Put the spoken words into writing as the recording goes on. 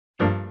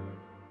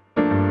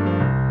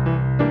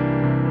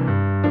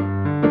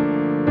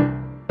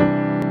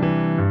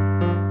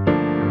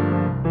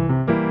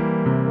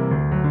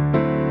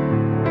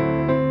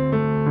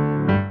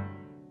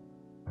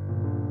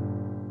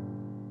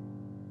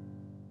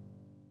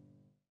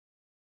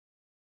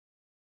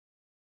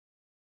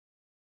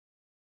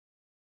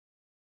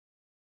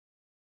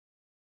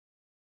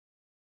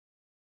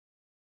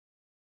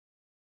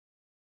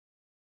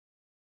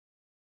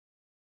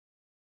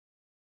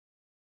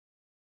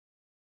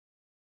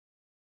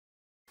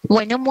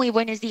Bueno, muy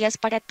buenos días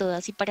para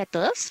todas y para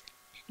todos.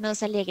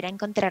 Nos alegra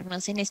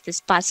encontrarnos en este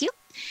espacio.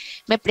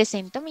 Me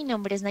presento, mi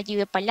nombre es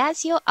Nayibe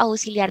Palacio,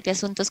 auxiliar de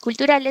Asuntos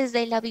Culturales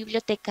de la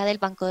Biblioteca del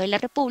Banco de la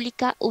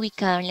República,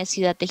 ubicado en la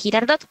ciudad de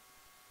Girardot.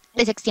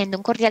 Les extiendo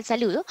un cordial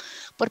saludo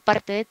por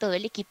parte de todo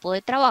el equipo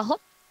de trabajo,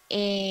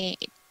 eh,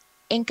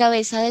 en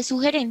cabeza de su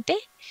gerente,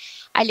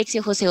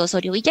 Alexio José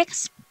Osorio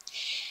Villegas.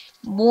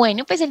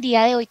 Bueno, pues el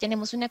día de hoy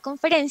tenemos una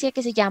conferencia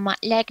que se llama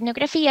La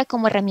etnografía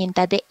como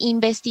herramienta de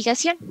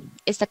investigación.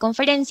 Esta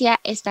conferencia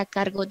está a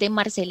cargo de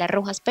Marcela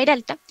Rojas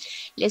Peralta.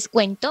 Les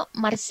cuento,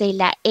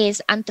 Marcela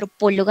es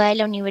antropóloga de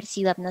la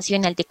Universidad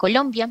Nacional de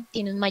Colombia,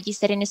 tiene un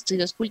magíster en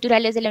estudios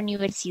culturales de la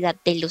Universidad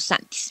de los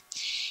Andes.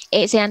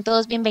 Sean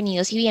todos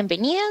bienvenidos y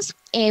bienvenidas.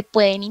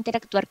 Pueden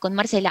interactuar con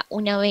Marcela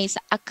una vez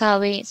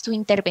acabe su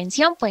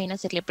intervención, pueden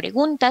hacerle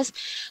preguntas,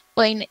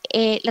 pueden,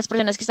 las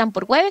personas que están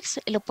por Webex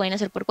lo pueden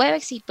hacer por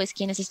Webex y pues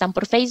quienes están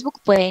por Facebook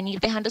pueden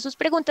ir dejando sus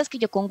preguntas que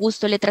yo con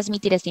gusto le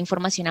transmitiré esta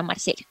información a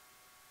Marcela.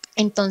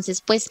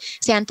 Entonces, pues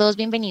sean todos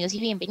bienvenidos y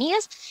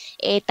bienvenidas.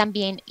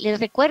 También les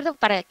recuerdo,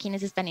 para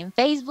quienes están en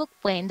Facebook,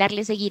 pueden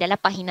darle seguir a la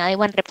página de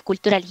One Rep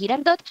Cultural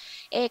Girardot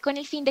con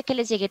el fin de que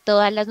les llegue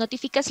todas las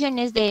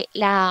notificaciones de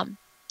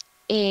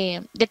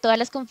todas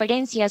las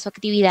conferencias o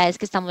actividades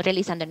que estamos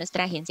realizando en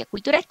nuestra agencia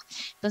cultural.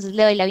 Entonces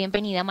le doy la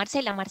bienvenida a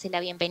Marcela. Marcela,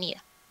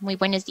 bienvenida. Muy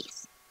buenos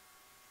días.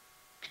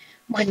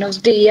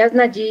 Buenos días,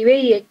 Nayibe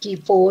y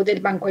equipo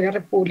del Banco de la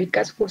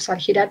República, sucursal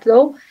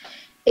Girardot.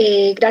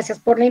 Gracias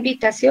por la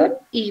invitación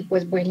y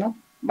pues bueno,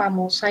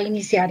 vamos a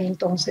iniciar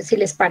entonces, si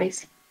les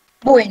parece.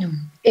 Bueno,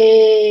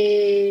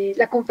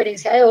 la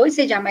conferencia de hoy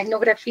se llama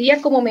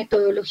Etnografía como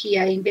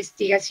metodología de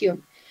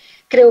investigación.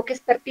 Creo que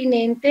es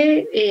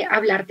pertinente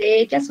hablar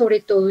de ella, sobre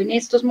todo en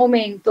estos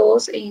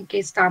momentos en que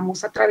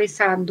estamos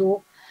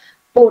atravesando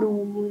por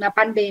una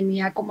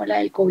pandemia como la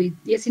del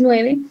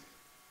COVID-19,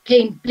 que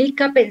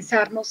implica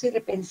pensarnos y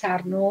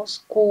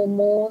repensarnos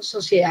como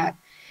sociedad.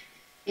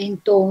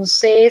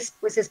 Entonces,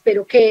 pues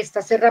espero que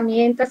estas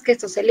herramientas, que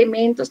estos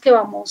elementos que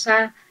vamos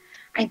a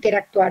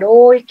interactuar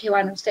hoy, que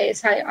van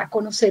ustedes a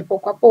conocer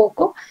poco a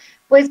poco,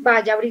 pues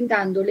vaya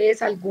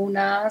brindándoles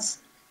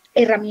algunas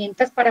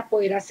herramientas para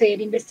poder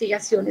hacer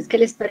investigaciones que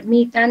les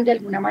permitan de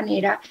alguna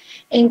manera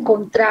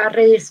encontrar,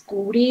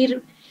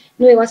 redescubrir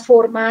nuevas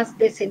formas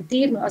de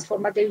sentir, nuevas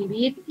formas de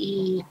vivir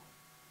y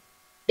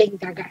de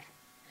indagar.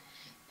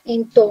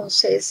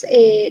 Entonces,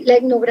 la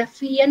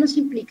etnografía nos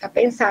implica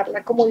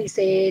pensarla, como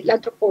dice la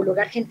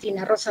antropóloga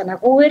argentina Rosana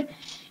Huber,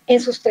 en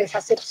sus tres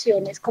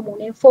acepciones, como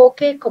un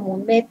enfoque, como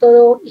un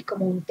método y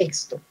como un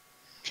texto.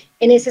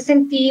 En ese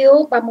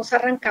sentido, vamos a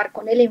arrancar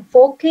con el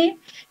enfoque,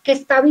 que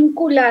está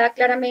vinculada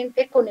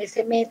claramente con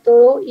ese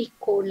método y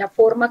con la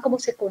forma como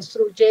se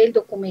construye el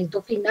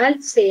documento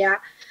final,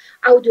 sea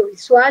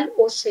audiovisual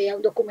o sea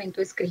un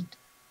documento escrito.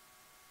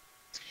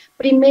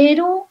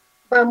 Primero,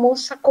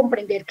 vamos a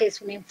comprender qué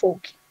es un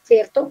enfoque,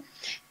 ¿cierto?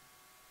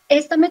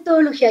 Esta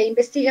metodología de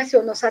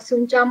investigación nos hace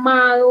un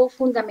llamado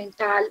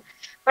fundamental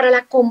para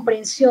la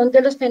comprensión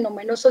de los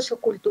fenómenos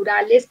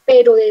socioculturales,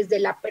 pero desde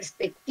la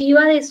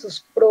perspectiva de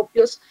sus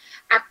propios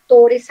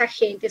actores,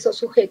 agentes o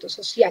sujetos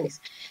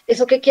sociales.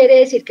 ¿Eso qué quiere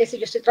decir? Que si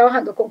yo estoy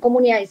trabajando con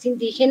comunidades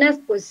indígenas,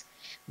 pues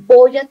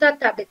voy a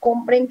tratar de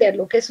comprender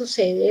lo que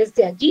sucede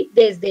desde allí,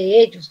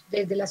 desde ellos,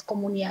 desde las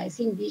comunidades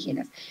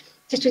indígenas.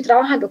 Si estoy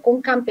trabajando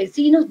con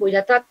campesinos, voy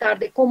a tratar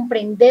de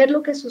comprender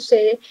lo que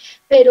sucede,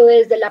 pero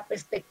desde la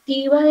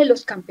perspectiva de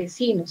los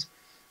campesinos,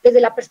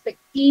 desde la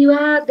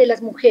perspectiva de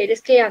las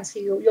mujeres que han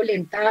sido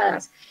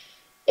violentadas.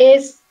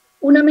 Es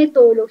una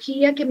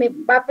metodología que me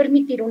va a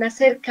permitir un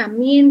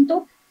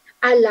acercamiento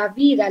a la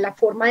vida, a la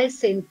forma de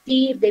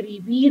sentir, de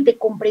vivir, de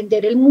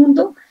comprender el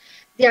mundo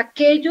de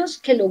aquellos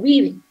que lo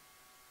viven.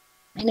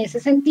 En ese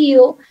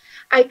sentido,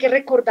 hay que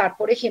recordar,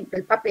 por ejemplo,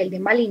 el papel de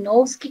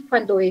Malinowski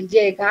cuando él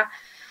llega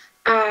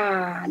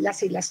a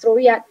las Islas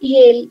Troviat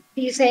y él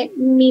dice,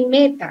 mi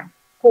meta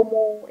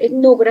como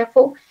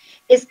etnógrafo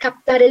es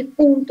captar el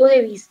punto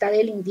de vista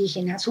del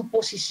indígena, su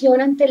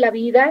posición ante la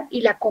vida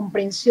y la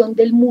comprensión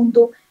del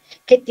mundo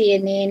que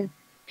tienen,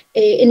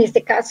 en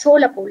este caso,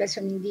 la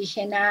población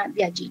indígena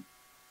de allí.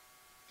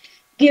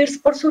 Gears,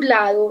 por su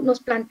lado,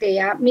 nos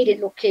plantea, miren,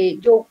 lo que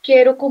yo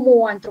quiero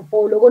como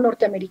antropólogo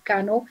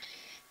norteamericano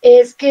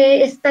es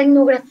que esta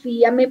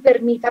etnografía me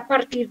permita, a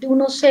partir de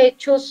unos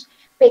hechos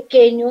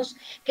pequeños,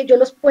 que yo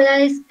los pueda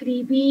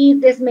describir,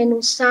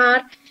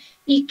 desmenuzar,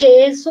 y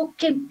que eso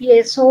que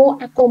empiezo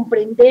a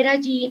comprender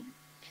allí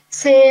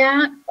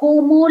sea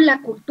cómo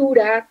la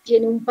cultura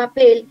tiene un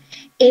papel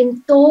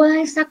en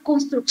toda esa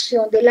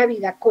construcción de la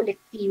vida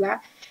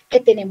colectiva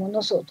que tenemos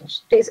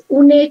nosotros. Entonces,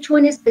 un hecho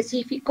en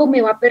específico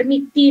me va a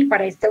permitir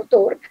para este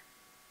autor,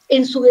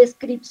 en su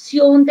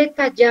descripción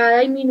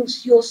detallada y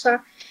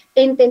minuciosa,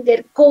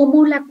 entender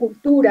cómo la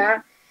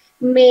cultura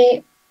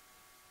me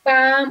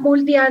va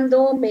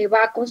moldeando, me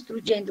va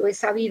construyendo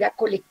esa vida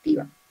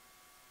colectiva.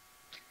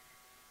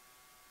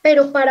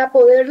 Pero para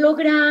poder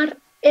lograr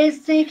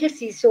ese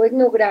ejercicio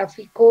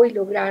etnográfico y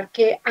lograr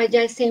que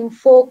haya ese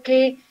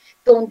enfoque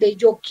donde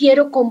yo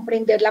quiero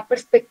comprender la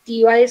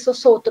perspectiva de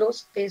esos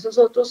otros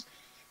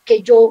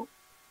que yo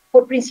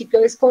por principio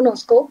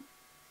desconozco,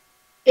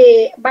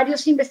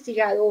 varios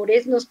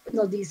investigadores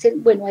nos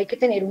dicen, bueno, hay que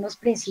tener unos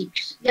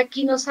principios. Y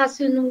aquí nos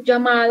hacen un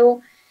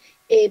llamado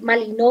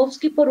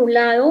Malinowski, por un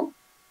lado,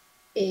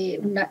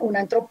 un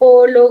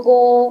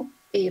antropólogo,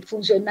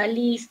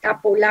 funcionalista,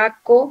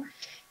 polaco,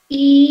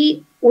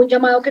 y un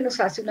llamado que nos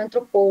hace un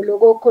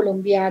antropólogo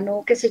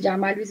colombiano que se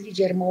llama Luis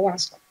Guillermo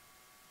Vasco.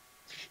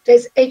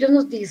 Entonces, ellos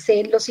nos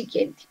dicen lo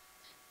siguiente: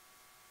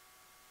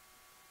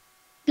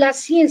 la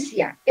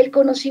ciencia, el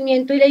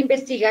conocimiento y la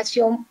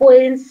investigación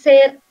pueden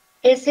ser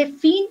ese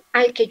fin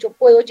al que yo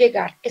puedo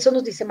llegar. Eso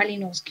nos dice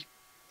Malinowski.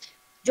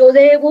 Yo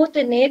debo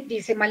tener,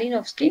 dice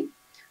Malinowski,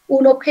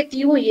 un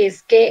objetivo, y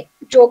es que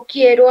yo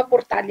quiero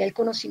aportarle al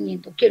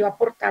conocimiento, quiero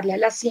aportarle a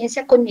la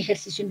ciencia con mi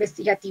ejercicio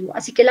investigativo.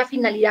 Así que la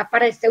finalidad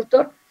para este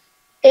autor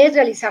es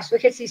realizar su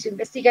ejercicio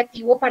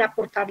investigativo para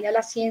aportarle a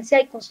la ciencia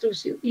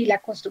y la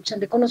construcción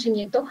de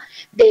conocimiento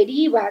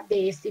deriva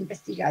de este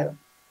investigador.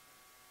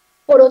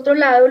 Por otro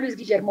lado, Luis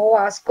Guillermo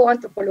Vasco,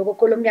 antropólogo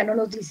colombiano,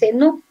 nos dice,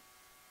 no,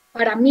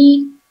 para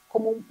mí,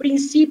 como un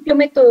principio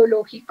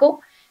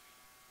metodológico,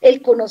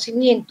 el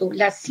conocimiento,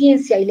 la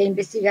ciencia y la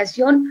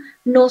investigación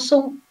no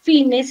son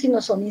fines,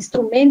 sino son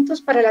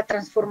instrumentos para la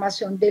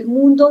transformación del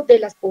mundo de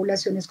las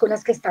poblaciones con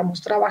las que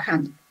estamos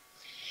trabajando.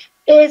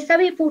 Esta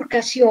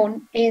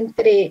bifurcación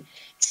entre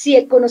si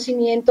el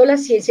conocimiento, la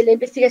ciencia y la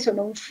investigación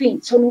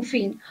son un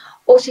fin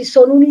o si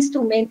son un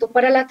instrumento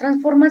para la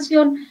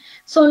transformación,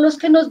 son los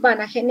que nos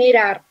van a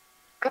generar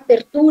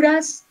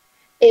aperturas,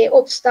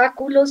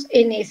 obstáculos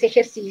en ese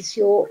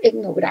ejercicio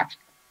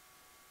etnográfico.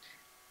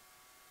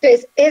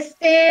 Entonces,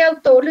 este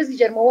autor, Luis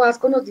Guillermo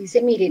Vasco, nos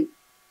dice, miren,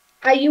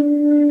 hay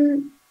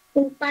un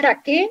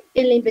para qué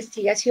en la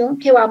investigación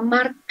que va a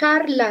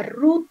marcar la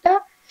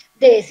ruta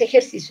de ese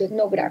ejercicio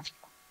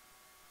etnográfico.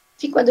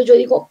 ¿Sí? Cuando yo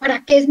digo,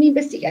 ¿para qué es mi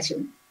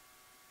investigación?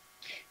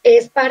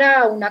 Es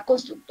para una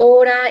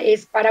constructora,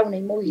 es para una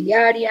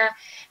inmobiliaria,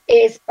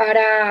 es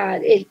para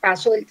el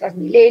paso del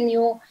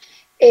Transmilenio,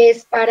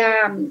 es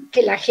para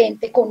que la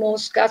gente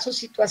conozca su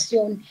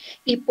situación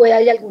y pueda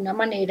de alguna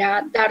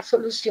manera dar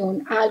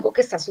solución a algo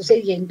que está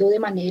sucediendo de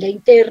manera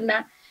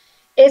interna.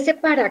 Ese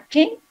para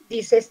qué,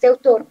 dice este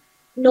autor,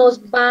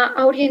 nos va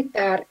a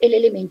orientar el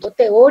elemento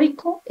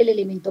teórico, el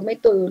elemento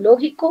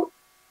metodológico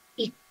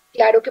y,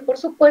 claro que por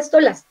supuesto,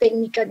 las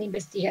técnicas de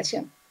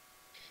investigación.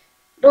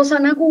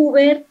 Rosana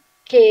Huber,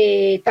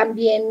 que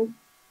también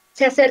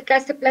se acerca a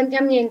este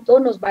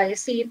planteamiento, nos va a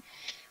decir,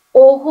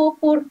 ojo,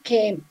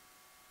 porque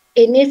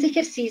en ese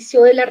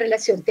ejercicio de la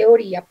relación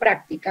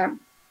teoría-práctica,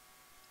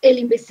 el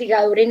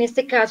investigador en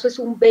este caso es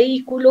un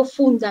vehículo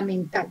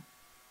fundamental.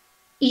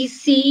 Y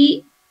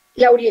si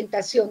la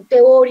orientación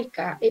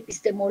teórica,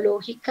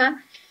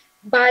 epistemológica,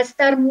 va a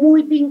estar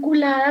muy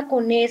vinculada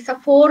con esa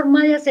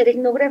forma de hacer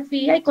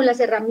etnografía y con las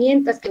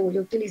herramientas que voy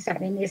a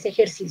utilizar en ese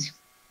ejercicio.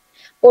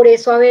 Por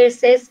eso a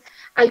veces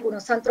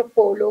algunos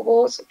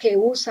antropólogos que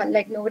usan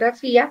la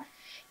etnografía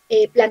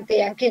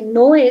plantean que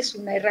no es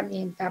una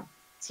herramienta,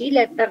 ¿sí?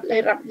 La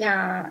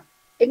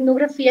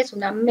etnografía es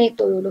una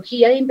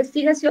metodología de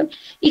investigación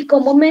y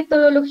como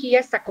metodología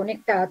está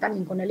conectada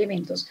también con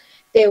elementos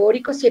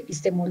teóricos y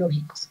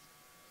epistemológicos.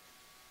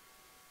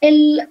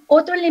 El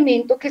otro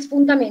elemento que es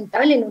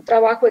fundamental en un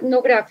trabajo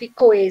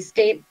etnográfico es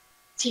que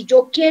si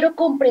yo quiero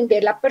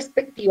comprender la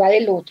perspectiva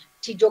del otro,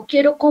 si yo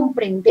quiero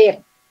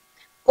comprender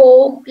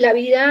cómo la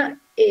vida,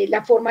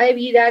 la forma de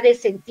vida, de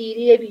sentir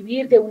y de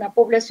vivir de una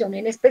población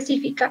en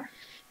específica,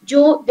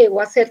 yo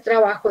debo hacer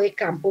trabajo de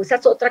campo. Esa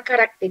es otra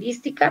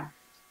característica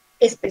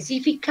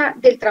específica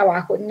del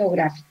trabajo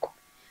etnográfico.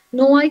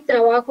 No hay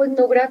trabajo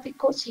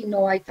etnográfico si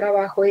no hay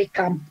trabajo de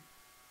campo.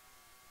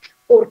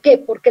 ¿Por qué?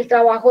 Porque el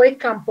trabajo de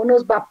campo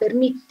nos va a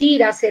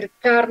permitir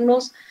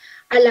acercarnos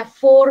a la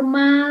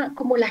forma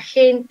como la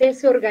gente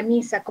se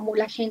organiza, como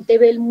la gente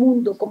ve el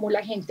mundo, como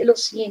la gente lo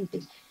siente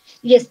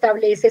y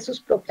establece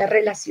sus propias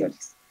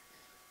relaciones.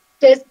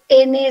 Entonces,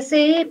 en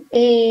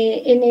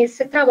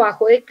ese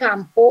trabajo de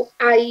campo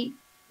hay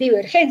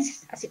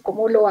divergencias, así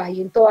como lo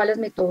hay en todas las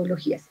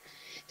metodologías.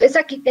 Entonces,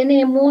 aquí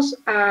tenemos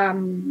a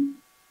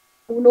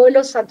uno de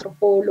los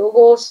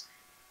antropólogos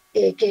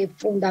que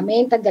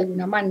fundamentan de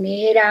alguna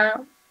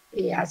manera,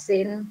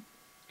 hacen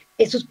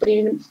sus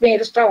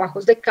primeros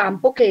trabajos de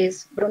campo, que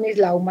es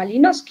Bronislaw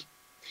Malinowski.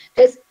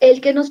 Entonces,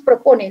 él que nos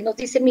propone, nos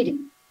dice,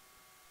 miren,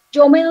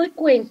 yo me doy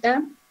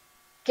cuenta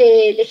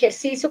que el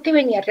ejercicio que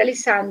venía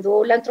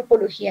realizando la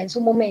antropología en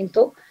su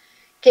momento,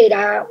 que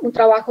era un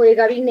trabajo de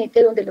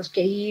gabinete donde los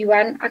que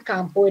iban a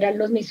campo eran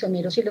los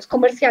misioneros y los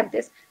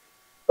comerciantes,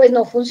 pues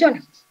no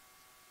funciona.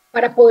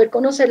 Para poder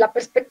conocer la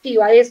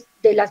perspectiva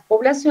de las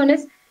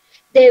poblaciones,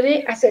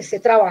 debe hacerse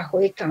trabajo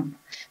de campo.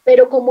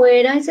 Pero como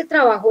era ese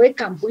trabajo de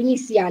campo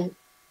inicial,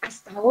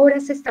 hasta ahora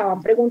se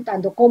estaban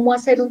preguntando cómo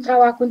hacer un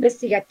trabajo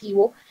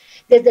investigativo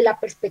desde la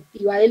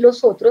perspectiva de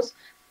los otros.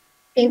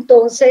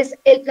 Entonces,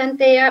 él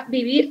plantea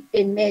vivir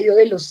en medio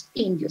de los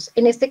indios.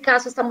 En este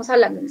caso estamos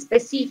hablando en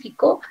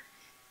específico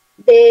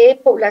de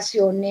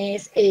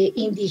poblaciones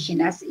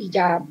indígenas y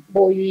ya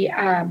voy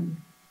a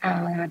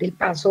dar el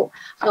paso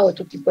a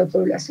otro tipo de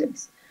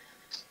poblaciones.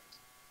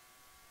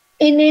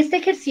 En este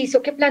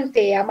ejercicio que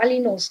plantea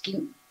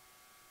Malinowski,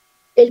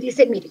 él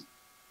dice, mire,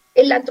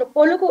 el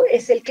antropólogo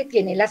es el que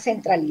tiene la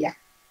centralidad,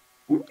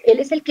 ¿no? Él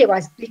es el que va a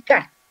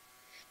explicar,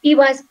 y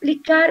va a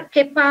explicar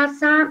qué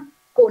pasa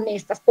con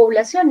estas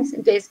poblaciones.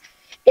 Entonces,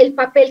 el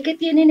papel que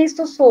tienen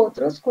estos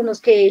otros con los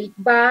que él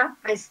va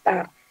a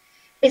estar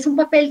es un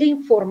papel de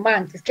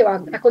informantes que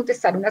van a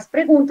contestar unas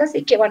preguntas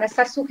y que van a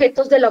estar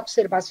sujetos de la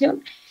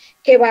observación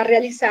que va a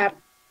realizar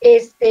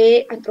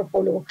este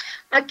antropólogo.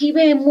 Aquí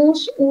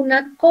vemos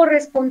una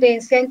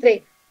correspondencia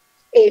entre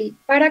el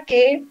para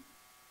qué,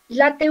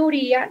 la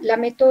teoría, la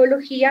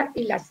metodología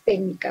y las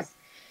técnicas.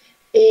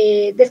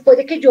 Después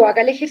de que yo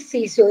haga el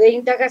ejercicio de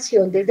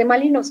indagación desde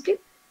Malinowski,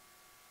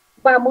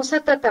 vamos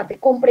a tratar de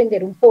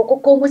comprender un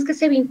poco cómo es que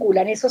se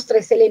vinculan esos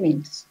tres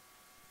elementos.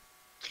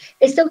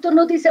 Este autor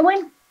nos dice,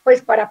 bueno,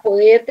 pues para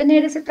poder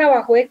tener ese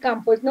trabajo de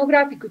campo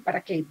etnográfico y para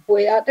que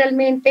pueda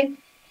realmente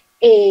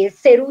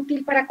ser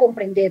útil para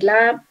comprender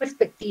la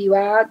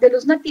perspectiva de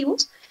los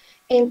nativos,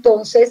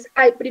 entonces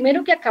hay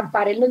primero que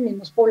acampar en los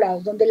mismos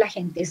poblados donde la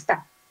gente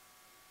está.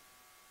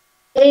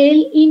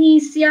 Él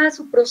inicia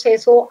su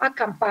proceso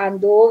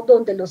acampando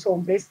donde los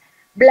hombres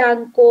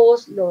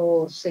blancos,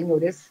 los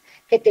señores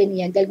que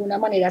tenían de alguna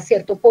manera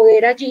cierto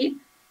poder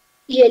allí,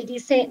 y él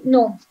dice,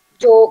 no,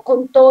 yo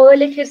con todo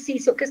el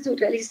ejercicio que estoy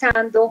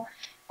realizando,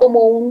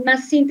 como una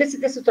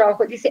síntesis de su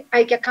trabajo, él dice,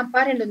 hay que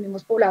acampar en los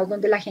mismos poblados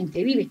donde la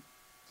gente vive.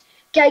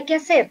 ¿Qué hay que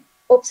hacer?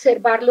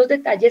 Observar los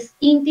detalles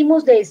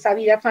íntimos de esa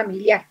vida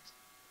familiar,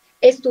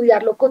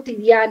 estudiar lo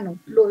cotidiano,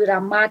 lo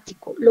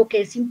dramático, lo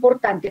que es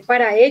importante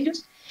para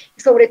ellos,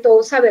 y sobre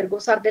todo saber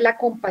gozar de la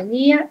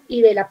compañía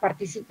y de la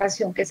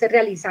participación que se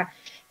realiza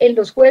en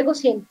los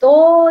juegos y en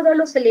todos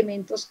los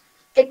elementos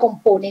que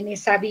componen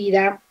esa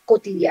vida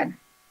cotidiana.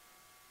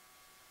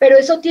 Pero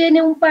eso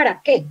tiene un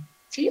para qué,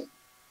 ¿sí?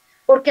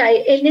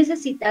 Porque él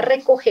necesita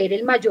recoger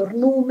el mayor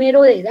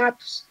número de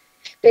datos.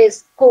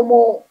 Entonces,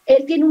 como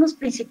él tiene unos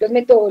principios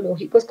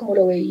metodológicos, como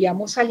lo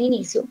veíamos al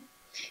inicio,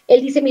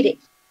 él dice, mire,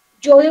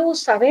 yo debo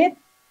saber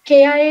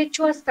qué ha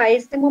hecho hasta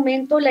este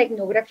momento la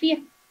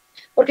etnografía,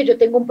 porque yo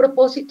tengo un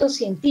propósito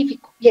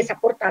científico y es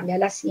aportarle a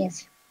la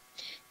ciencia.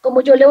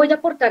 Como yo le voy a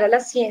aportar a la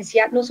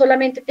ciencia, no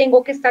solamente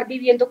tengo que estar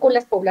viviendo con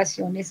las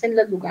poblaciones en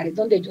los lugares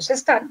donde ellos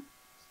están,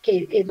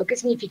 que es lo que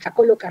significa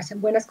colocarse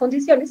en buenas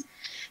condiciones,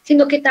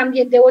 sino que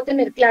también debo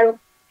tener claro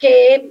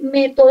qué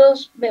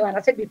métodos me van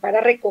a servir para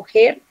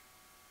recoger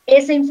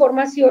esa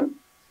información,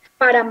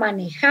 para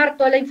manejar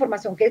toda la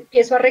información que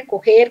empiezo a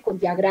recoger con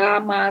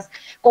diagramas,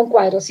 con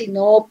cuadros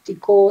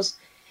sinópticos,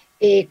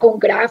 con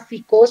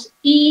gráficos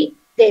y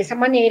de esa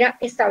manera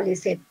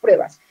establecer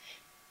pruebas.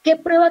 ¿Qué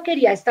prueba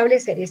quería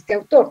establecer este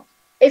autor?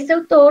 Este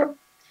autor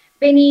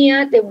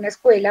venía de una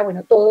escuela,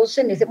 bueno, todos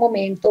en ese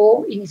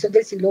momento, inicios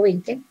del siglo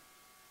XX,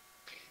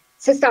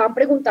 se estaban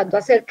preguntando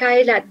acerca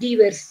de la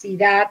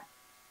diversidad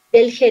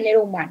del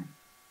género humano.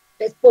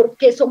 Entonces, ¿por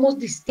qué somos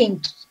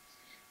distintos?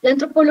 La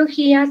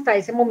antropología hasta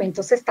ese momento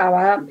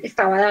estaba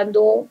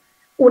dando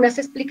unas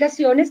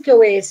explicaciones que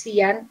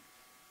obedecían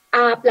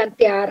a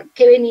plantear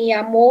que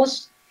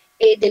veníamos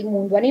del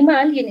mundo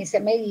animal y en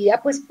esa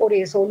medida, pues por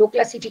eso lo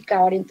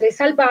clasificaban entre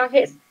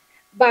salvajes,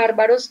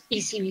 bárbaros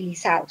y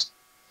civilizados.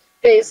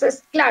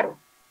 Entonces, claro,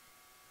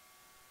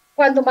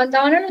 cuando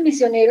mandaban a los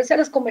misioneros y a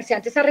los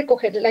comerciantes a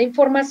recoger la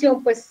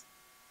información, pues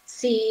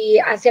si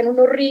hacían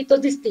unos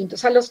ritos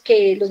distintos a los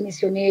que los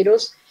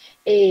misioneros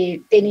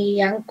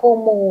tenían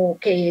como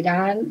que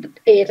eran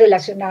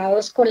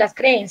relacionados con las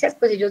creencias,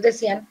 pues ellos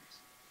decían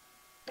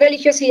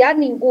religiosidad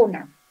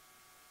ninguna.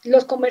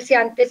 Los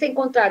comerciantes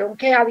encontraron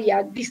que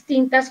había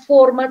distintas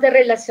formas de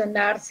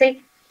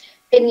relacionarse,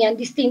 tenían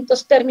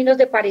distintos términos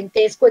de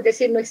parentesco, es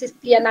decir, no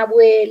existían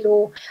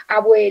abuelo,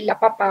 abuela,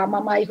 papá,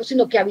 mamá, hijo,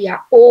 sino que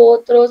había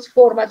otras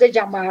formas de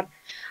llamar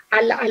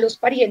a los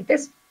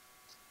parientes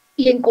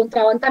y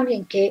encontraban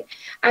también que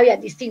había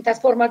distintas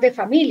formas de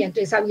familia,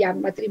 entonces había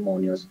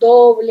matrimonios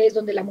dobles,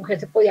 donde la mujer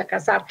se podía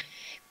casar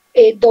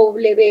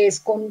doble vez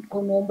con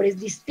hombres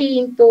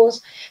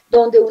distintos,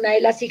 donde una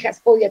de las hijas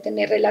podía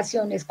tener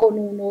relaciones con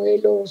uno de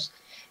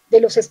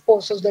los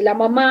esposos de la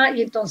mamá,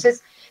 y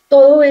entonces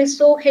todo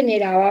eso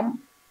generaba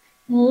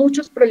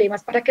muchos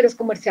problemas para que los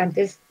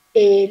comerciantes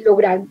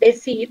lograran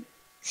decir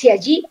si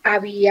allí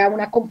había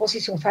una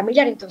composición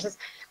familiar. Entonces,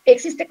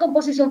 ¿existe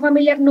composición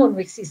familiar? No, no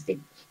existe.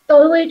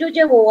 Todo ello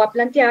llevó a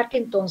plantear que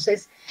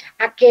entonces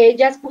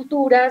aquellas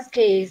culturas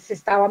que se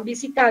estaban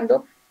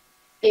visitando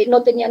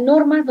no tenían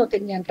normas, no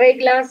tenían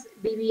reglas,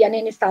 vivían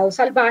en estado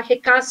salvaje,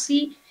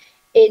 casi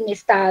en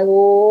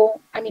estado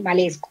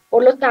animalesco.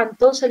 Por lo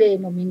tanto, se le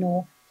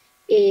denominó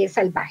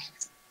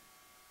salvajes.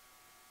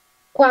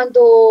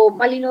 Cuando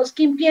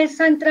Malinowski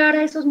empieza a entrar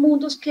a esos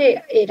mundos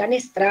que eran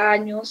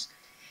extraños,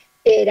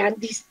 eran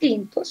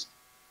distintos,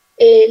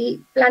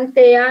 él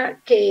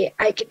plantea que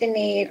hay que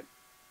tener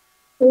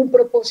un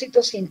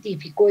propósito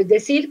científico, es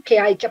decir, que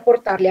hay que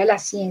aportarle a la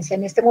ciencia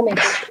en este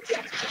momento,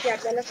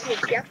 a la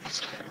ciencia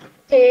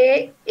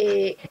que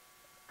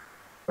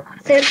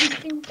ser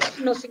distinto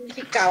no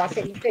significaba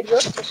ser inferior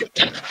o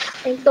superior.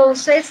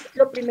 Entonces,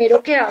 lo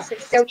primero que hace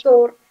este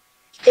autor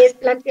es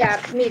plantear,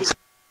 mire,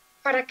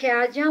 para que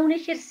haya un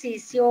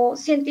ejercicio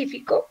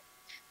científico,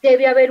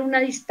 debe haber una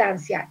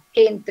distancia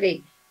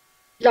entre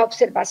la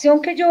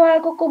observación que yo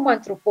hago como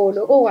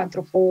antropólogo o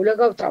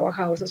antropóloga o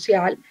trabajador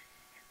social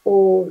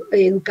o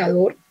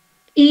educador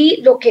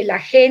y lo que la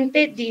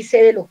gente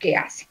dice de lo que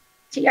hace.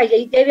 ¿Sí?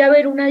 Ahí debe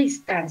haber una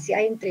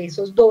distancia entre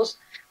esos dos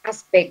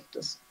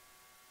aspectos.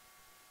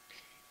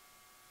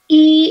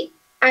 Y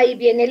ahí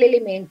viene el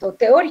elemento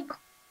teórico.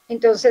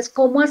 Entonces,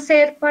 ¿cómo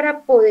hacer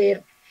para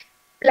poder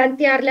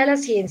plantearle a la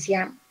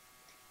ciencia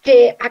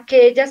que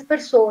aquellas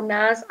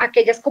personas,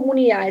 aquellas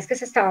comunidades que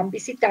se estaban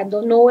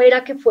visitando no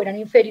era que fueran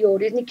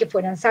inferiores ni que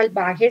fueran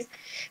salvajes,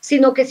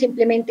 sino que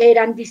simplemente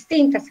eran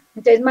distintas?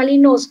 Entonces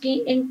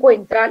Malinowski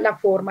encuentra la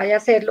forma de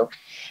hacerlo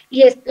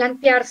y es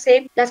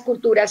plantearse las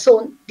culturas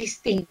son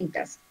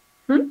distintas.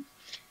 ¿Mm?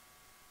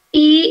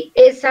 Y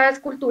esas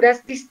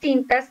culturas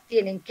distintas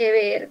tienen que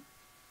ver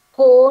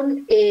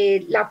con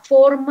la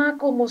forma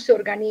como se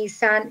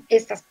organizan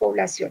estas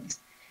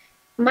poblaciones.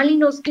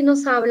 Malinowski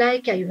nos habla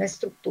de que hay una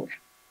estructura.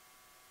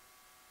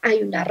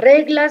 Hay unas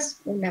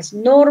reglas, unas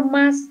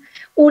normas,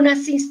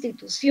 unas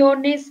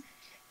instituciones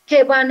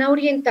que van a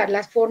orientar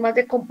las formas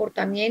de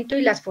comportamiento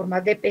y las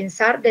formas de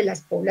pensar de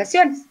las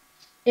poblaciones.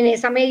 En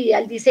esa medida,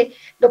 él dice,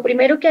 lo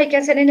primero que hay que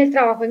hacer en el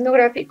trabajo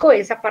etnográfico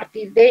es a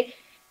partir de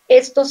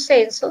estos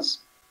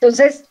censos.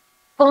 Entonces,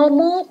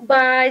 ¿cómo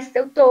va este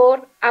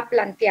autor a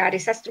plantear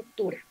esa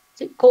estructura?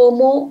 ¿Sí?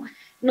 ¿Cómo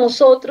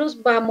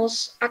nosotros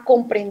vamos a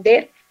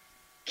comprender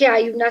que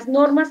hay unas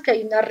normas, que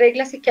hay unas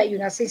reglas y que hay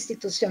unas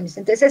instituciones?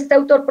 Entonces, este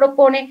autor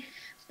propone,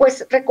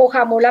 pues,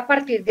 recojámosla a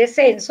partir de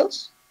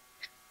censos,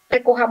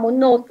 recojamos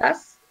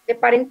notas de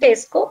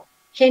parentesco,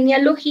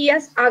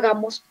 genealogías,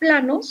 hagamos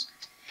planos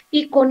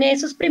y con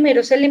esos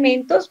primeros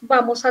elementos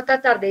vamos a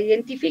tratar de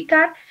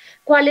identificar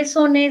cuáles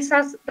son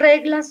esas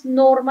reglas,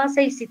 normas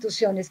e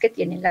instituciones que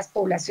tienen las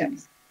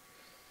poblaciones.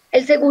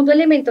 El segundo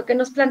elemento que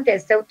nos plantea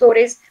este autor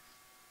es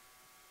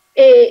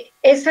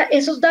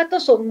esos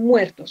datos son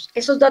muertos,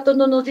 esos datos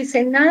no nos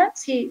dicen nada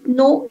si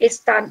no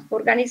están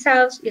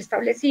organizados y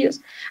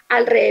establecidos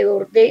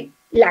alrededor de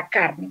la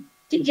carne.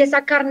 ¿Sí? ¿Y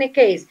esa carne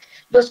qué es?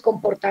 Los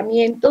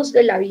comportamientos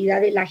de la vida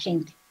de la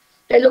gente.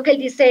 Entonces lo que él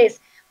dice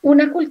es,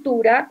 una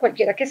cultura,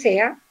 cualquiera que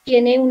sea,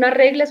 tiene unas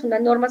reglas,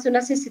 unas normas,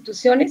 unas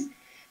instituciones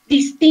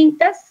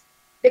distintas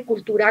de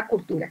cultura a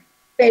cultura,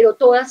 pero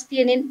todas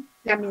tienen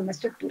la misma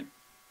estructura.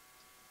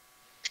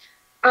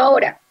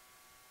 Ahora,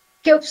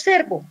 ¿qué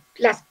observo?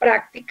 Las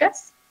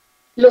prácticas,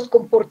 los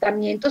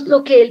comportamientos,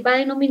 lo que él va a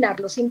denominar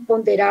los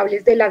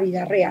imponderables de la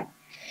vida real.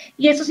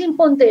 Y esos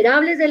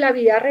imponderables de la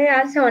vida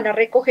real se van a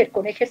recoger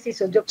con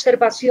ejercicios de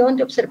observación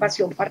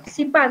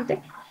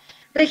participante,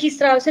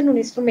 registrados en un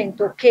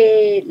instrumento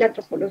que la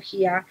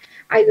antropología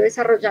ha ido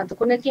desarrollando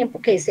con el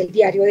tiempo, que es el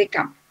diario de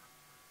campo.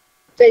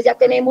 Entonces ya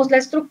tenemos la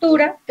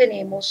estructura,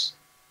 tenemos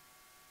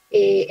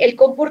el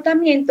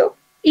comportamiento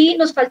y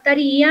nos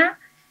faltaría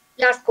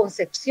las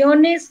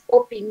concepciones,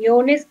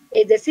 opiniones,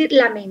 es decir,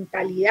 la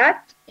mentalidad,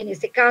 en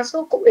este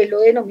caso, él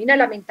lo denomina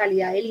la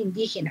mentalidad del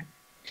indígena.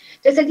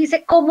 Entonces él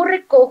dice, ¿cómo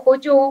recojo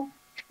yo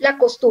la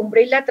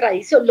costumbre y la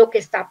tradición, lo que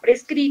está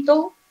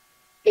prescrito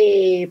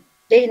de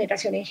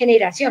generación en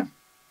generación?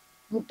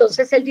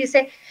 Entonces él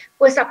dice,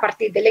 pues a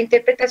partir de la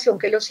interpretación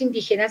que los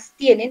indígenas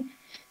tienen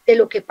de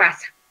lo que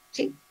pasa,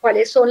 ¿sí?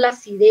 ¿Cuáles son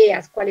las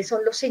ideas? ¿Cuáles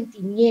son los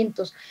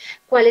sentimientos?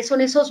 ¿Cuáles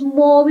son esos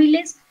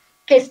móviles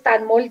que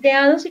están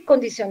moldeados y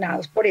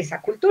condicionados por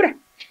esa cultura,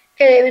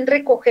 que deben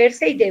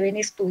recogerse y deben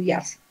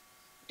estudiarse?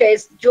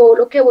 Entonces, yo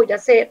lo que voy a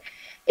hacer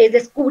es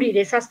descubrir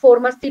esas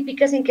formas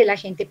típicas en que la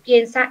gente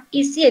piensa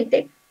y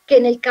siente, que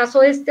en el caso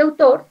de este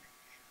autor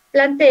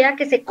plantea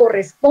que se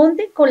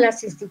corresponde con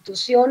las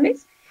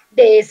instituciones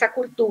de esa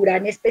cultura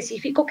en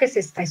específico que se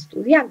está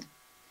estudiando.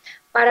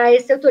 Para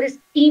este autor es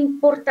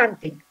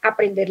importante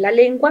aprender la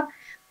lengua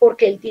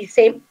porque él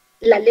dice,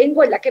 la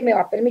lengua es la que me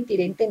va a permitir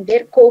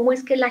entender cómo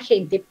es que la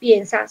gente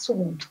piensa su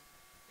mundo.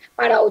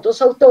 Para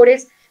otros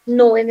autores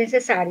no es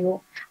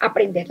necesario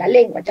aprender la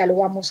lengua, ya lo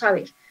vamos a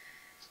ver.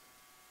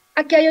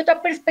 Aquí hay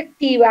otra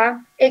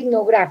perspectiva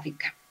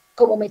etnográfica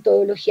como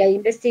metodología de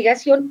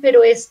investigación,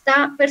 pero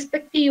esta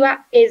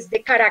perspectiva es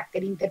de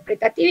carácter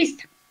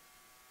interpretativista.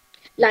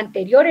 La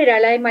anterior era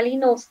la de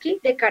Malinowski,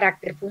 de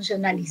carácter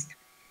funcionalista.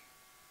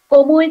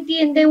 ¿Cómo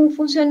entiende un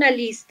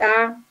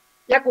funcionalista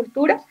la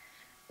cultura?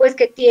 Pues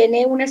que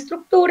tiene una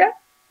estructura,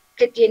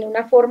 que tiene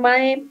una forma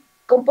de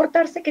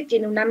comportarse, que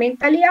tiene una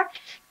mentalidad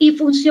y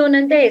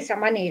funcionan de esa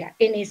manera.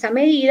 En esa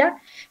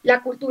medida,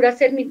 la cultura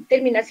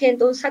termina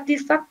siendo un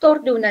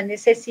satisfactor de unas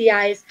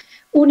necesidades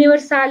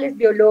universales,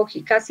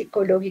 biológicas,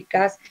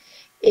 psicológicas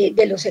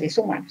de los seres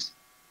humanos.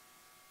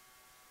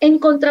 En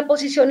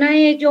contraposición a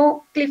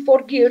ello,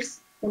 Clifford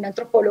Geertz, un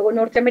antropólogo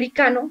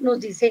norteamericano,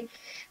 nos dice,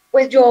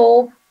 pues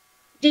yo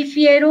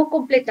difiero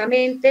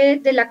completamente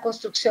de la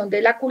construcción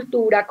de la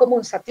cultura como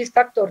un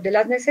satisfactor de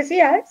las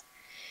necesidades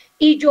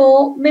y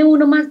yo me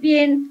uno más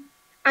bien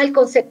al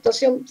concepto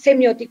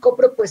semiótico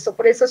propuesto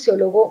por el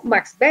sociólogo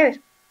Max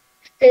Weber.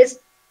 Entonces,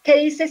 ¿qué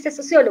dice este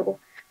sociólogo?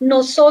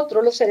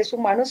 nosotros los seres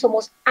humanos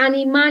somos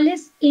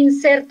animales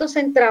insertos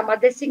en tramas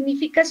de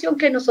significación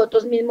que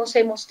nosotros mismos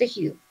hemos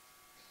tejido.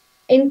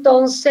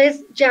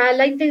 Entonces, ya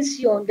la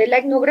intención de la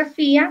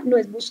etnografía no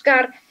es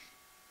buscar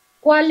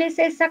cuál es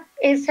esa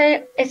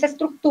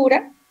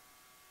estructura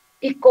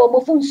y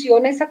cómo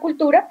funciona esa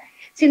cultura,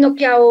 sino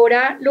que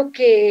ahora lo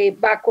que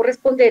va a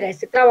corresponder a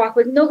este trabajo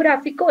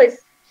etnográfico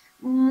es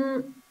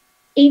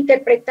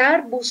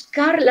interpretar,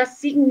 buscar las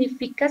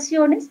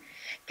significaciones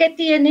que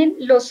tienen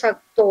los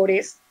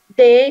actores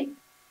de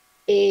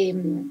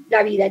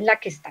la vida en la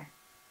que están.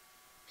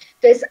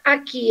 Entonces,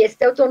 aquí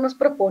este autor nos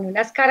propone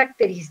unas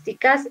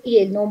características y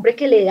el nombre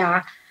que le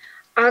da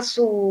a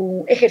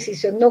su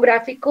ejercicio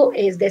etnográfico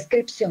es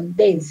descripción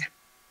densa.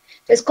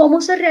 Entonces, ¿cómo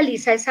se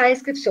realiza esa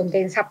descripción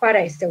densa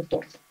para este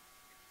autor?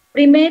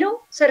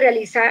 Primero, se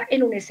realiza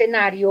en un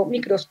escenario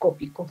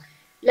microscópico.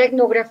 La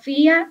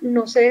etnografía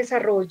no se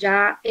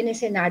desarrolla en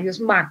escenarios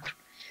macro,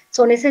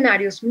 son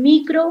escenarios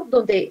micro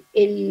donde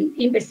el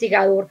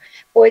investigador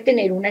puede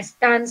tener una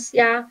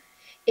estancia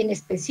en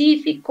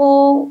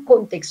específico,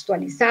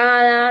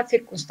 contextualizada,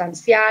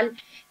 circunstancial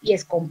y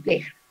es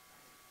compleja.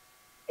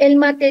 El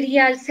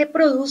material se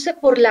produce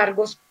por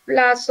largos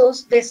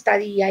plazos de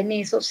estadía en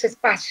esos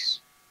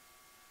espacios.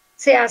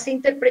 Se hace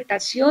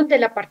interpretación de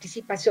la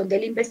participación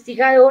del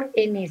investigador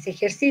en ese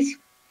ejercicio.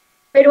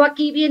 Pero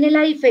aquí viene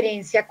la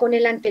diferencia con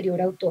el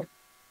anterior autor.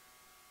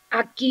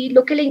 Aquí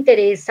lo que le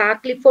interesa a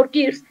Clifford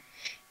Geertz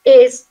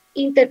es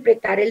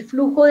interpretar el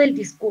flujo del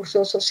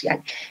discurso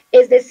social,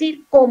 es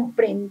decir,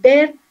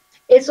 comprender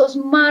esos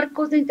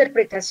marcos de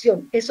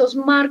interpretación, esos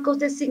marcos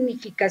de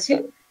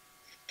significación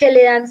que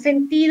le dan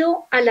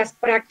sentido a las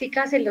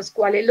prácticas en las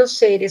cuales los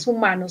seres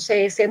humanos se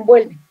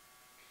desenvuelven.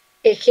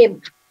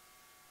 Ejemplo,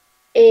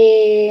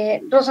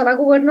 Rosana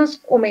Huber nos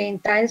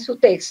comenta en su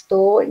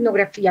texto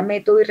Etnografía,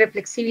 método y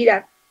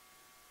reflexividad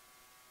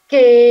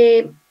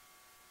que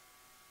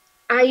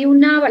hay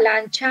una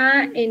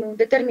avalancha en un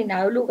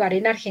determinado lugar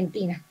en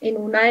Argentina, en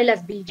una de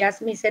las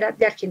villas míseras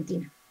de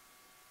Argentina.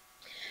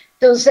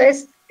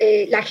 Entonces,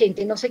 la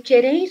gente no se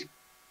quiere ir.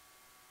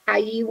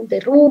 Hay un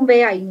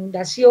derrumbe, hay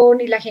inundación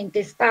y la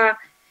gente está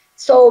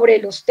sobre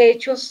los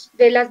techos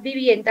de las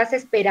viviendas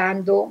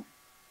esperando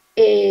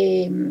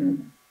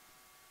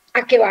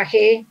a que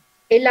baje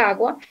el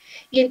agua.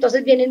 Y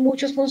entonces vienen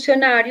muchos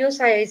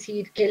funcionarios a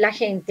decir que la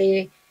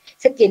gente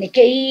se tiene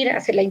que ir a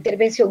hacer la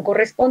intervención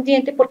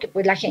correspondiente porque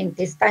pues la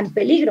gente está en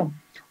peligro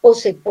o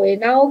se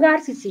pueden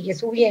ahogar si sigue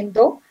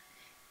subiendo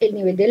el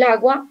nivel del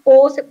agua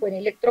o se pueden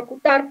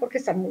electrocutar porque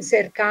están muy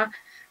cerca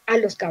a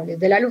los cables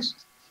de la luz.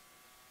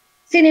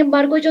 Sin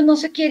embargo, ellos no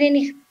se quieren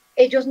ir,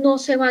 ellos no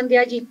se van de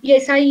allí y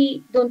es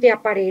ahí donde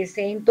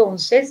aparece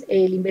entonces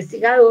el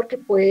investigador que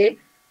puede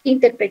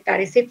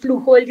interpretar ese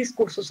flujo del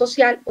discurso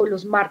social o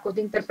los marcos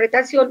de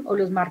interpretación o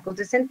los marcos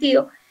de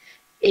sentido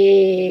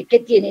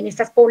que tienen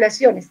estas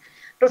poblaciones.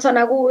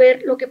 Rosana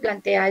Huber lo que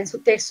plantea en su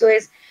texto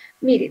es,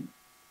 miren,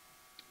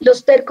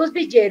 los tercos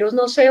villeros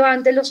no se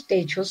van de los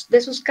techos de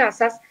sus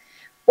casas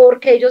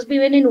porque ellos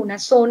viven en una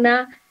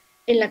zona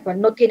en la cual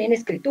no tienen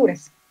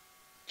escrituras.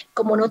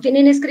 Como no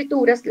tienen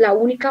escrituras, la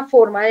única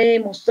forma de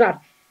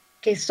demostrar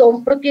que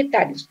son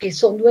propietarios, que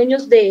son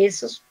dueños de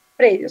esos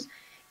predios,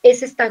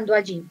 es estando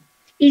allí.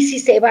 Y si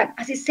se van,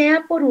 así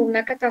sea por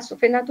una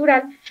catástrofe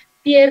natural,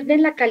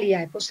 pierden la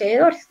calidad de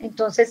poseedores.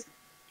 Entonces,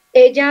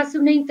 ella hace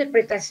una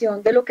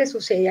interpretación de lo que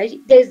sucede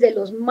allí desde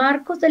los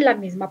marcos de la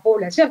misma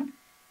población.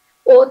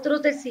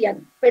 Otros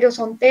decían, pero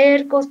son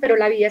tercos, pero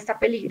la vida está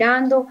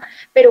peligrando,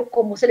 pero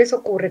 ¿cómo se les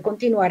ocurre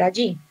continuar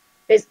allí?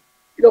 Entonces,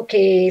 lo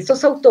que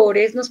estos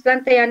autores nos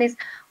plantean es,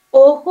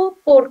 ojo,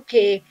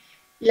 porque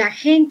la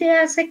gente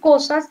hace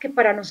cosas que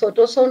para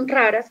nosotros son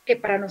raras, que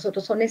para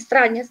nosotros son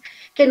extrañas,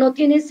 que no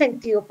tienen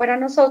sentido para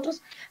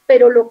nosotros,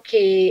 pero lo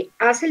que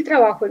hace el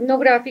trabajo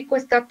etnográfico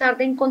es tratar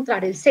de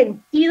encontrar el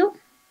sentido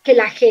que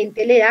la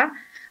gente le da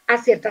a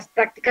ciertas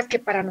prácticas que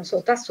para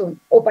nosotras son,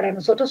 o para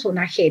nosotros son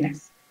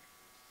ajenas.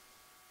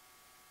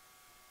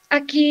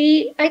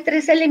 Aquí hay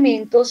tres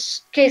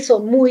elementos que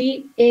son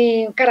muy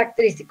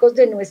característicos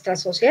de nuestra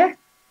sociedad.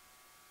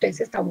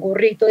 Entonces está un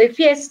gorrito de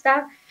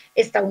fiesta,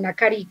 está una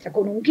carita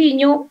con un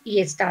guiño y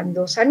están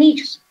dos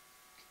anillos.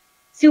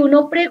 Si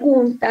uno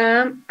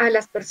pregunta a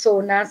las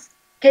personas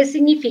qué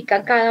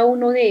significan cada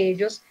uno de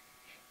ellos,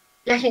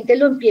 la gente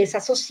lo empieza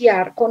a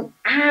asociar con,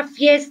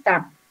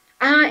 fiesta,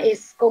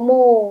 es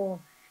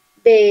como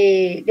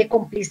de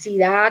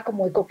complicidad,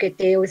 como de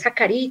coqueteo, esa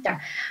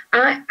carita,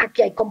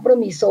 aquí hay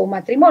compromiso o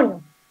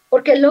matrimonio,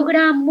 porque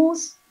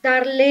logramos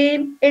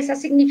darle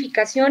esas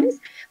significaciones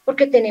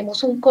porque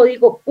tenemos un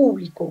código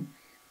público.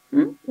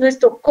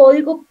 Nuestro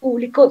código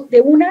público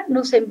de una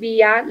nos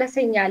envía la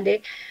señal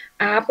de,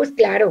 pues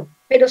claro,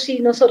 pero si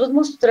nosotros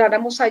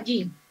mostráramos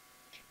allí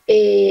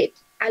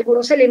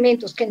algunos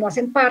elementos que no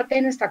hacen parte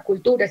de nuestra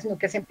cultura, sino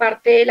que hacen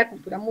parte de la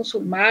cultura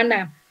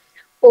musulmana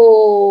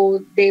o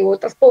de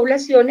otras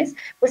poblaciones,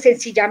 pues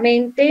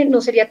sencillamente no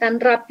sería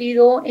tan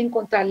rápido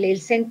encontrarle el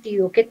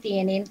sentido que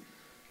tienen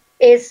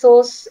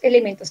esos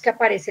elementos que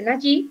aparecen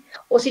allí,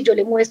 o si yo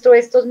le muestro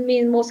estos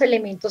mismos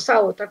elementos a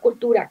otra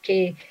cultura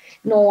que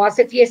no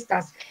hace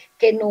fiestas,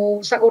 que no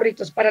usa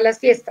gorritos para las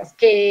fiestas,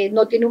 que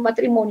no tiene un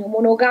matrimonio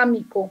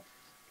monogámico,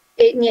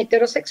 ni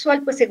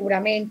heterosexual, pues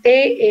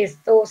seguramente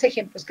estos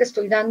ejemplos que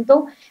estoy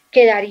dando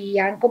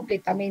quedarían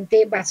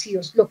completamente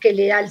vacíos. Lo que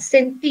le da el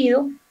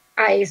sentido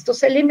a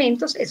estos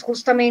elementos es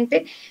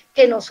justamente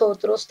que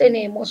nosotros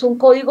tenemos un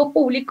código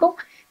público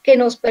que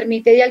nos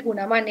permite de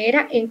alguna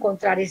manera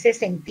encontrar ese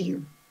sentido.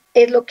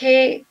 Es lo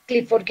que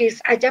Clifford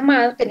Geertz ha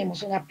llamado,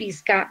 tenemos una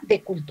pizca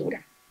de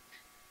cultura.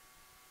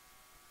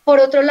 Por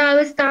otro lado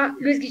está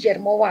Luis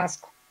Guillermo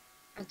Vasco,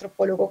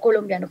 antropólogo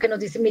colombiano, que nos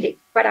dice, mire,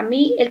 para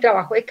mí el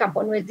trabajo de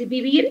campo no es de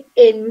vivir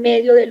en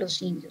medio de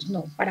los indios,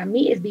 no, para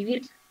mí es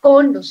vivir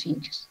con los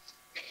indios.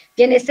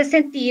 Y en este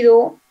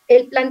sentido,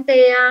 él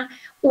plantea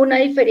una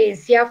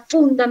diferencia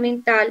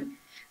fundamental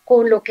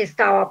con lo que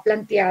estaba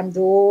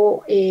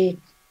planteando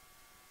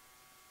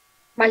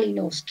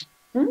Malinowski.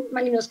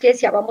 Malinowski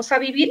decía, vamos a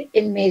vivir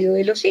en medio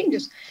de los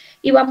indios.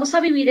 Y vamos a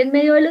vivir en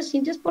medio de los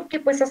indios porque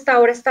pues hasta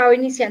ahora estaba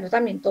iniciando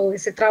también todo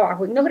ese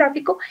trabajo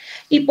etnográfico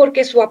y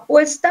porque su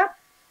apuesta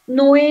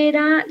no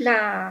era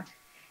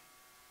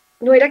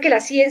que la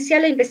ciencia,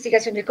 la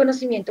investigación y el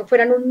conocimiento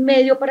fueran un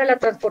medio para la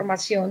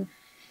transformación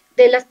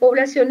de las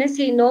poblaciones,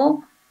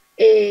 sino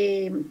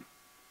ese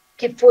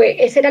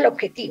era el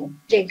objetivo,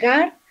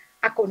 llegar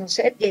a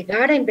conocer,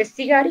 llegar a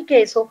investigar y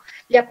que eso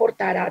le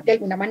aportara de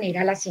alguna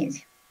manera a la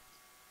ciencia.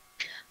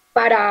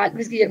 Para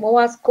Luis Guillermo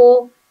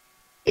Vasco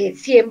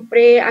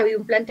siempre ha habido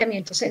un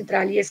planteamiento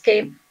central y es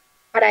que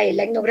para él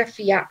la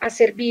etnografía ha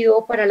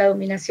servido para la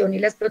dominación y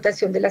la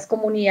explotación de las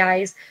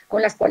comunidades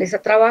con las cuales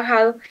ha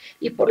trabajado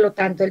y por lo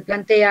tanto él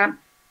plantea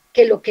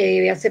que lo que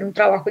debe hacer un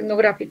trabajo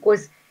etnográfico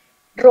es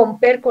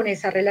romper con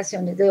esas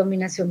relaciones de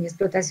dominación y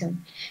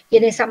explotación. Y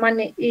de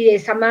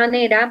esa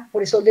manera,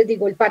 por eso les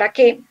digo el para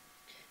qué,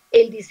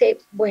 él dice,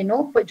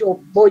 bueno, pues yo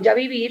voy a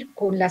vivir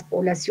con las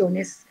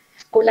poblaciones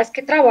con las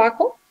que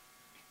trabajo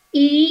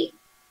y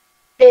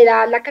le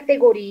da la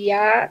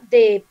categoría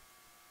de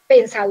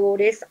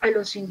pensadores a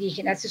los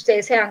indígenas. Si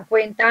ustedes se dan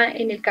cuenta,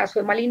 en el caso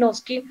de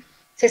Malinowski,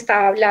 se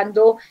estaba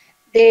hablando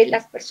de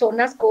las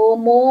personas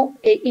como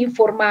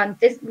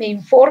informantes, me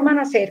informan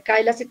acerca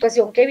de la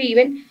situación que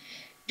viven,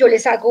 yo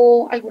les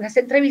hago algunas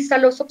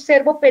entrevistas, los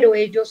observo, pero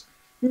ellos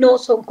no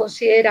son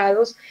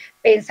considerados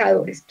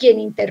pensadores. Quien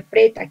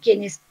interpreta,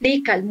 quien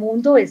explica el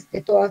mundo es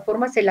de todas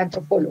formas el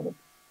antropólogo.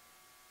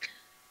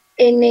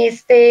 En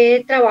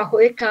este trabajo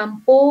de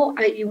campo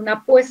hay una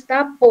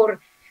apuesta por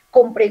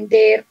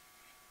comprender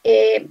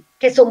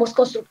que somos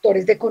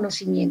constructores de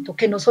conocimiento,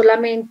 que no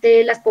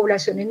solamente las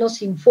poblaciones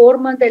nos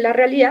informan de la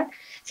realidad,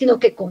 sino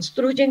que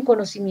construyen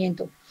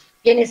conocimiento.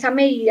 Y en esa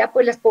medida,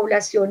 pues las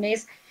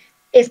poblaciones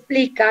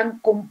explican,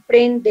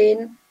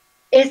 comprenden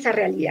esa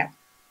realidad,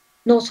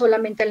 no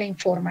solamente la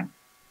informan.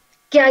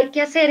 ¿Qué hay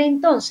que hacer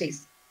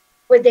entonces?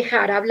 Pues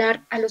dejar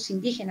hablar a los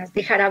indígenas,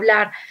 dejar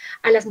hablar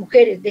a las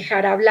mujeres,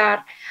 dejar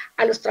hablar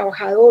a los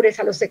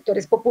trabajadores, a los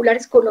sectores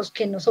populares con los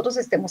que nosotros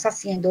estemos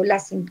haciendo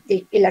las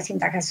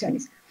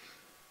indagaciones.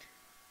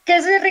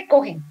 ¿Qué se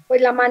recogen?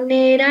 Pues la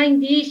manera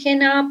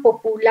indígena,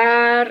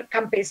 popular,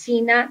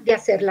 campesina de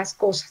hacer las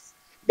cosas,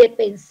 de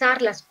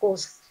pensar las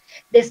cosas,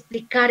 de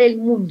explicar el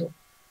mundo.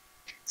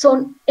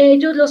 Son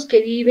ellos los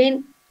que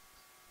viven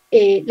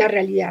la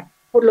realidad.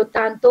 Por lo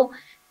tanto,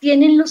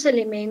 tienen los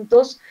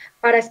elementos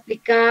para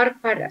explicar,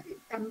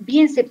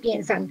 también se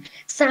piensan,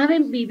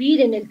 saben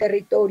vivir en el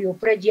territorio.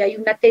 Por allí hay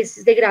una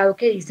tesis de grado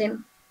que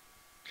dicen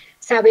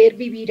saber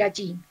vivir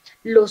allí.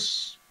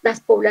 Las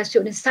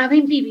poblaciones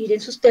saben vivir en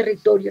sus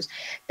territorios,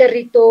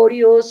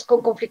 territorios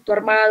con conflicto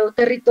armado,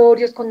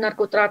 territorios con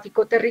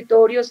narcotráfico,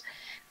 territorios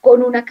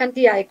con una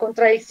cantidad de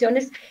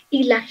contradicciones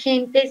y la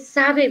gente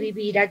sabe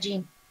vivir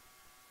allí.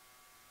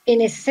 En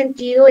ese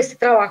sentido, este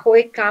trabajo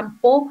de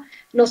campo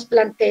nos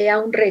plantea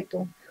un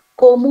reto,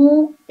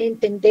 cómo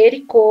entender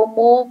y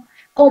cómo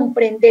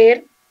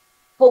comprender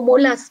cómo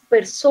las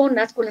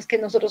personas con las que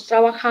nosotros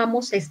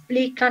trabajamos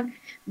explican,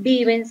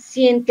 viven,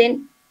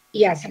 sienten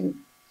y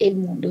hacen el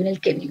mundo en el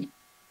que viven.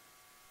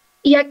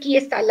 Y aquí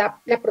está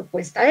la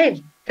propuesta de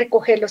él,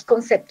 recoger los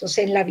conceptos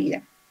en la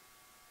vida.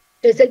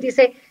 Entonces él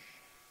dice,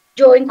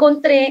 yo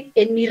encontré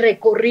en mi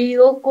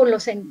recorrido con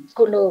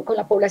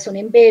la población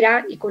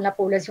embera y con la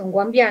población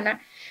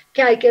guambiana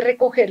que hay que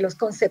recoger los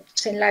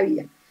conceptos en la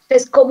vida.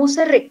 Entonces, ¿cómo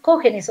se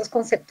recogen esos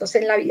conceptos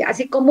en la vida?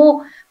 Así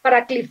como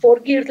para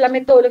Clifford Geertz la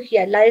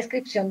metodología es la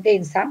descripción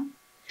densa,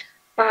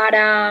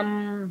 para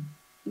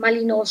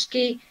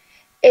Malinowski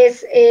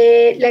es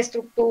la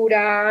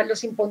estructura,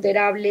 los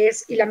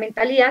imponderables y la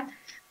mentalidad.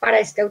 Para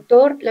este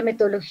autor, la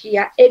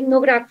metodología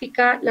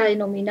etnográfica la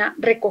denomina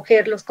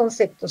recoger los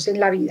conceptos en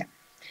la vida.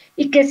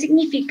 ¿Y qué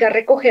significa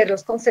recoger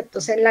los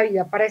conceptos en la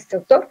vida para este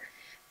autor?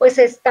 Pues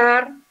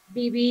estar,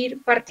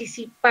 vivir,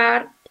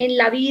 participar en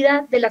la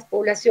vida de las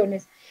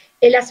poblaciones.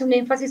 Él hace un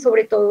énfasis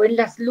sobre todo en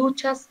las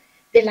luchas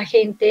de la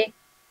gente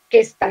que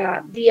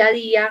está día a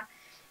día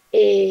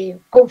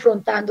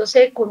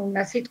confrontándose con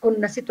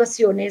unas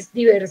situaciones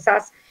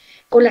diversas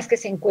con las que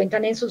se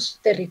encuentran en sus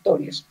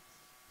territorios.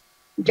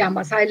 Ya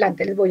más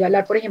adelante les voy a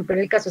hablar, por ejemplo,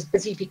 en el caso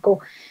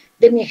específico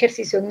de mi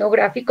ejercicio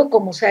etnográfico,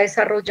 cómo se ha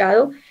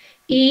desarrollado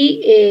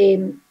y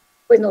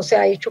pues no se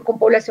ha hecho con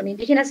población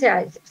indígena, se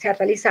ha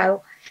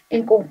realizado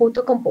en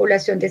conjunto con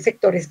población de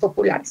sectores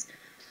populares.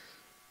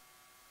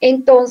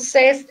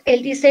 Entonces,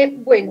 él dice,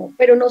 bueno,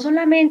 pero no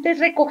solamente es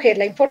recoger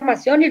la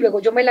información y luego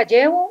yo me la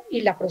llevo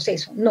y la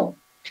proceso, no.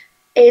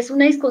 Es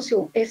una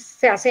discusión,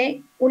 se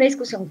hace una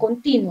discusión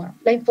continua.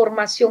 La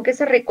información que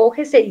se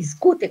recoge se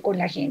discute con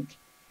la gente.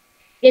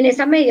 Y en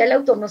esa medida el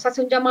autor nos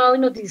hace un llamado y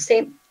nos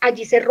dice,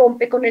 allí se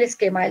rompe con el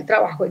esquema del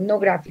trabajo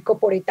etnográfico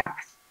por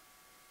etapas.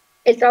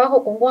 Él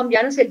trabajó con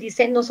guambianos, él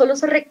dice, no solo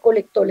se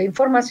recolectó la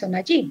información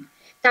allí,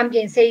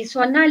 también se hizo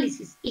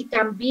análisis y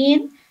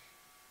también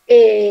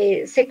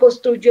se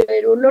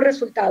construyeron los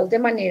resultados de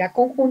manera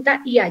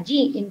conjunta y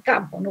allí en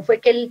campo. No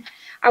fue que el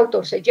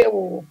autor se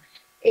llevó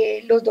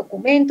los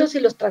documentos y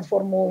los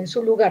transformó en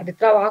su lugar de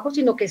trabajo,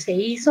 sino que se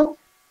hizo,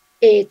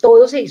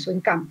 todo se hizo en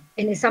campo.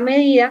 En esa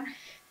medida,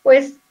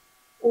 pues,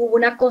 hubo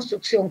una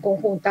construcción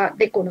conjunta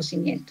de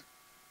conocimiento.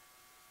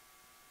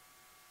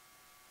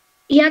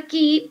 Y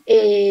aquí,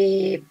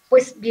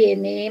 pues,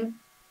 viene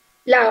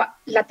la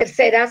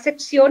tercera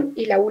acepción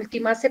y la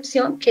última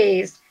acepción, que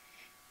es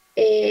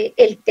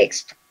el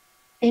texto.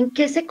 ¿En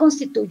qué se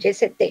constituye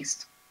ese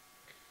texto?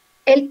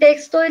 El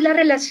texto es la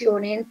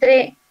relación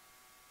entre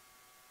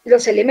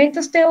los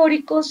elementos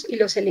teóricos y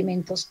los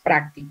elementos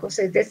prácticos,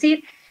 es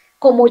decir,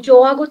 como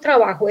yo hago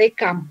trabajo de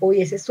campo,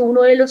 y ese es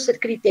uno de los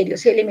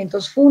criterios y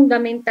elementos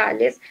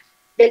fundamentales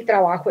del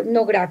trabajo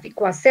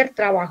etnográfico, hacer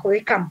trabajo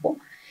de campo,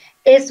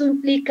 eso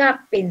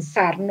implica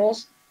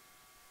pensarnos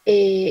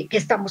que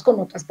estamos con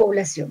otras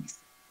poblaciones,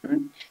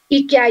 ¿sí?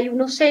 Y que hay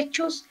unos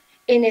hechos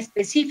en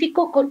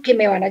específico que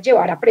me van a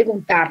llevar a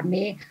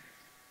preguntarme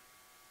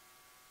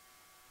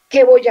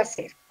qué voy a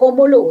hacer,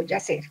 cómo lo voy a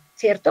hacer,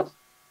 ¿cierto?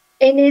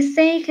 En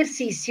ese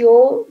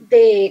ejercicio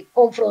de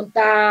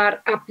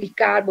confrontar,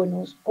 aplicar,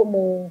 bueno,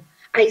 como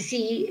ahí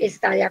sí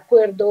está de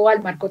acuerdo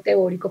al marco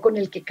teórico con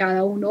el que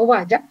cada uno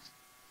vaya,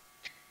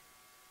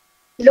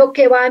 lo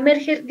que va a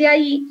emerger de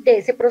ahí, de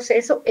ese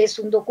proceso, es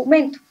un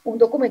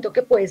documento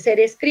que puede ser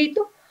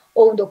escrito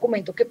o un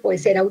documento que puede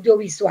ser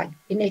audiovisual.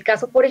 En el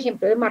caso, por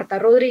ejemplo, de Marta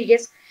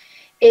Rodríguez,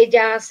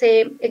 ella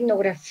hace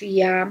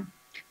etnografía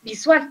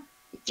visual,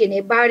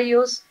 tiene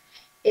varios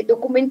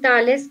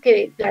documentales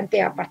que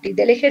plantea a partir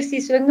del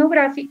ejercicio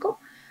etnográfico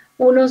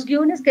unos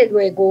guiones que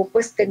luego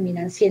pues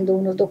terminan siendo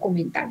unos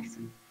documentales.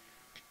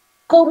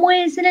 ¿Cómo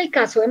es en el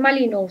caso de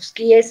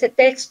Malinowski ese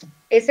texto?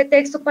 Ese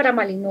texto para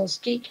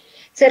Malinowski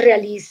se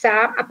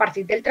realiza a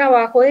partir del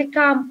trabajo de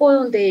campo,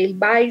 donde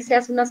él va y se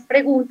hace unas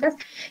preguntas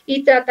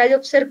y trata de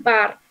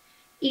observar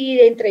y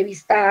de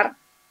entrevistar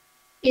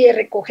y de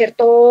recoger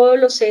todos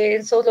los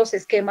censos, los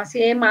esquemas y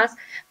demás,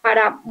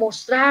 para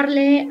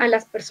mostrarle a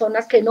las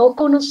personas que no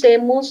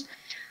conocemos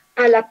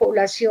a la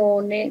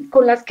población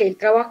con las que él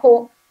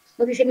trabajó,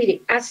 nos dice,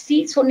 mire,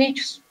 así son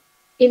hechos,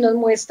 y nos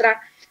muestra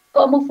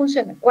cómo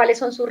funcionan, cuáles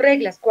son sus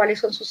reglas, cuáles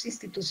son sus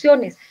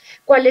instituciones,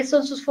 cuáles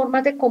son sus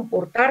formas de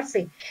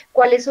comportarse,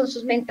 cuáles son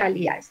sus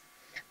mentalidades,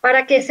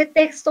 para que ese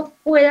texto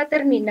pueda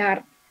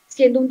terminar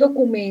siendo un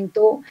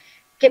documento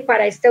que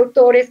para este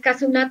autor es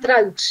casi una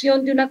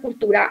traducción de una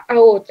cultura a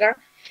otra.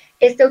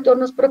 Este autor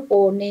nos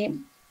propone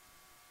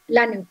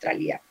la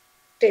neutralidad.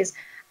 Entonces,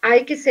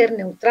 hay que ser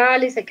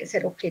neutrales, hay que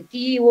ser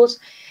objetivos,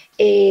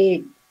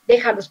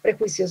 dejar los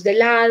prejuicios de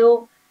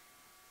lado,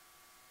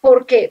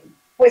 porque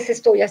pues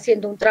estoy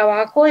haciendo un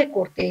trabajo de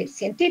corte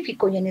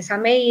científico y en esa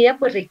medida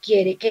pues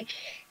requiere que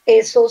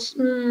esos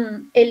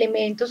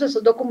elementos,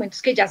 esos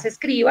documentos que ya se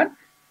escriban,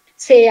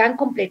 sean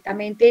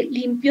completamente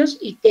limpios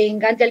y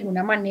tengan de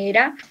alguna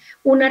manera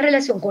una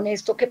relación con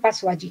esto que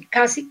pasó allí.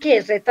 Casi que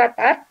es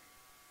retratar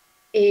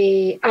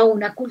a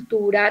una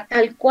cultura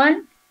tal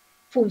cual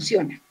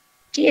funciona.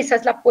 Sí, esa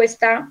es la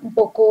apuesta un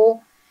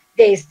poco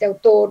de este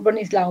autor,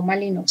 Bronislaw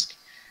Malinowski.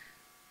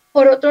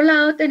 Por otro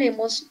lado,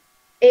 tenemos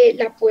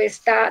la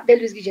apuesta de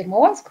Luis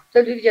Guillermo Vasco.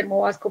 Entonces, Luis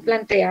Guillermo Vasco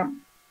plantea,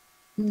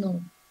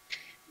 no,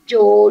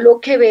 yo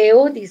lo que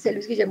veo, dice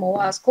Luis Guillermo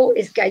Vasco,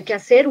 es que hay que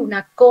hacer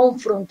una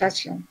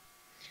confrontación.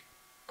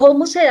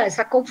 ¿Cómo se da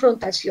esa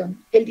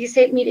confrontación? Él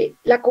dice, mire,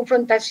 la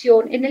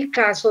confrontación en el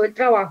caso del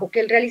trabajo que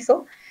él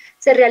realizó,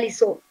 se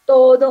realizó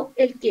todo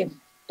el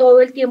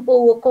tiempo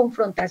hubo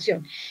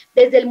confrontación,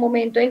 desde el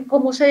momento en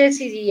cómo se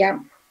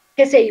decidía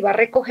que se iba a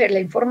recoger la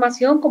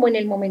información, como en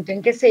el momento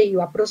en que se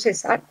iba a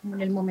procesar, como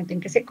en el momento en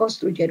que se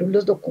construyeron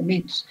los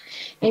documentos.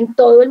 En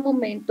todo el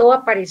momento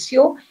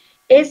apareció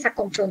esa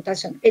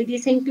confrontación. Él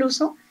dice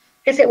incluso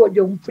que se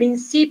volvió un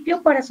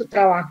principio para su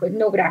trabajo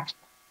etnográfico.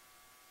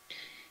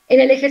 En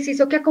el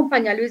ejercicio que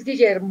acompaña a Luis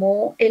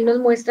Guillermo, él nos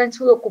muestra en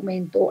su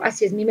documento,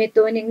 así es mi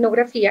método en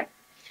etnografía,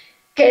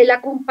 que él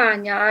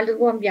acompaña a los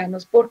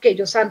guambianos porque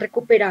ellos han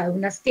recuperado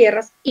unas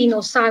tierras y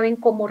no saben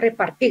cómo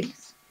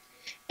repartirlas.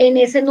 En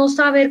ese no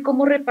saber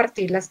cómo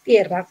repartir las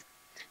tierras,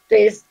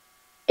 entonces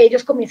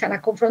ellos comienzan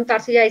a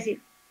confrontarse y a decir,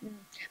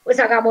 pues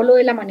hagámoslo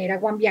de la manera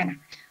guambiana.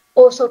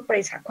 oh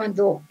sorpresa,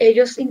 cuando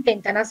ellos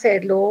intentan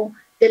hacerlo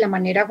de la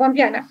manera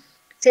guambiana,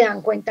 se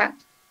dan cuenta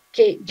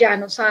que ya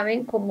no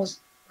saben cómo,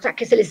 o sea,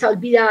 que se les ha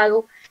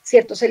olvidado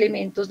ciertos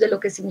elementos de lo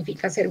que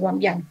significa ser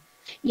guambiano.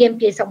 Y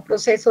empieza un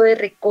proceso de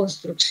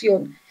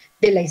reconstrucción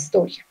de la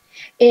historia.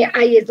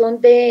 Ahí es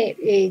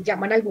donde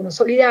llaman a algunos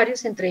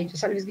solidarios, entre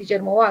ellos a Luis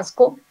Guillermo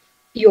Vasco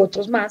y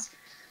otros más,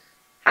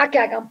 a que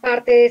hagan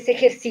parte de ese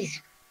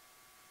ejercicio.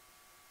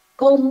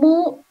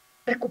 ¿Cómo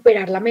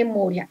recuperar la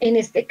memoria? En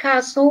este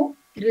caso,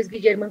 Luis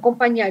Guillermo en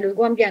compañía de los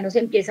guambianos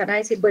empiezan a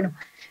decir, bueno,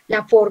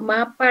 la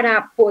forma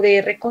para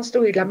poder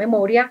reconstruir la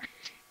memoria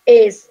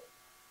es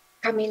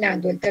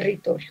caminando el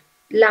territorio.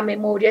 La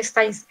memoria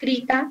está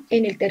inscrita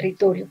en el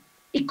territorio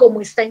y como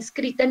está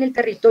inscrita en el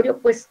territorio,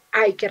 pues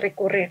hay que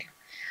recorrerlo,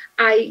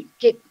 hay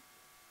que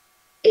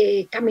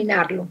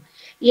caminarlo.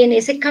 Y en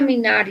ese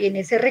caminar y en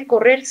ese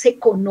recorrer se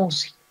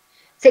conoce,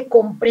 se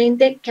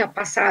comprende qué ha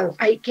pasado,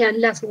 ahí quedan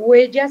las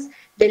huellas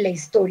de la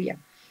historia.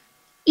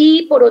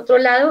 Y por otro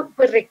lado,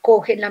 pues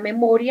recogen la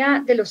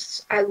memoria de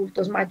los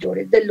adultos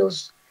mayores, de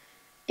los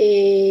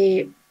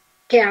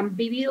que han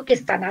vivido, que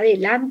están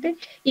adelante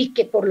y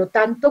que por lo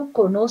tanto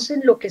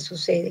conocen lo que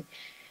sucede.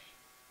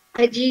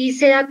 Allí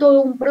se da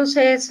todo un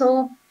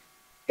proceso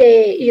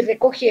de ir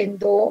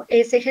recogiendo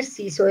ese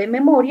ejercicio de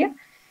memoria,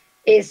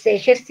 ese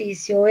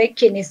ejercicio de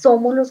quiénes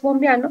somos los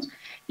bombeanos,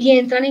 y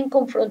entran en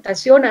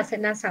confrontación,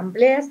 hacen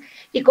asambleas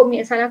y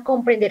comienzan a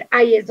comprender.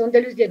 Ahí es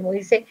donde Luis Guillermo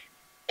dice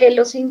que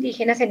los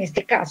indígenas, en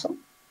este caso,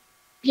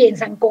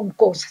 piensan con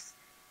cosas.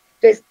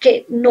 Entonces,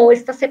 que no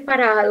está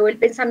separado el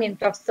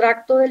pensamiento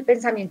abstracto del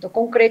pensamiento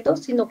concreto,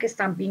 sino que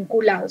están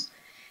vinculados.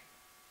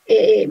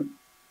 Es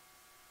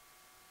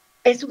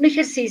un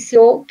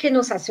ejercicio que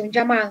nos hace un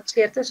llamado,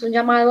 ¿cierto? Es un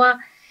llamado a,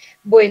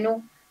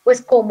 bueno,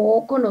 pues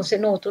cómo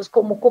conocen otros,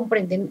 cómo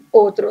comprenden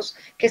otros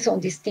que son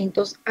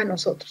distintos a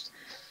nosotros.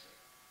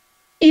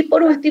 Y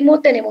por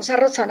último tenemos a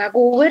Rosana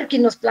Guber, que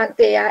nos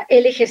plantea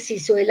el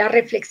ejercicio de la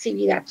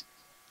reflexividad.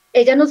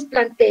 Ella nos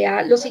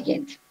plantea lo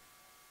siguiente,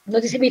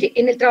 nos dice, mire,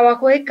 en el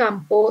trabajo de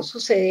campo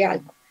sucede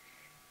algo.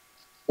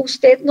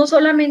 Usted no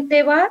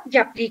solamente va y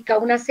aplica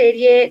una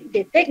serie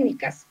de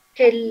técnicas,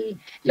 que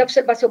la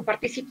observación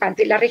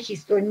participante la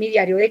registro en mi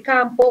diario de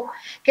campo,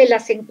 que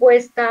las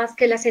encuestas,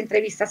 que las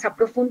entrevistas a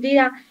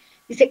profundidad.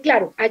 Dice,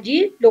 claro,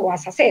 allí lo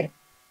vas a hacer,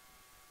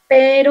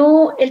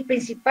 pero el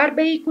principal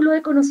vehículo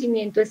de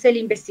conocimiento es el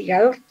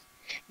investigador,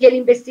 y el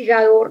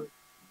investigador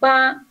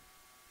va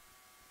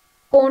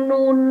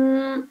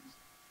con,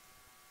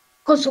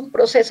 con su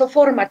proceso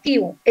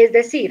formativo, es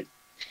decir,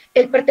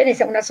 él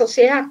pertenece a una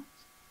sociedad,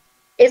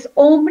 es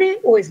hombre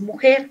o es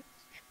mujer,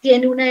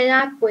 tiene una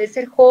edad, puede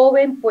ser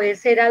joven, puede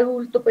ser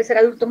adulto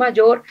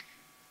mayor,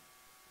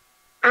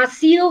 ha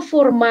sido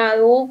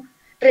formado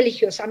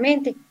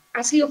religiosamente,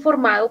 ha sido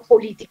formado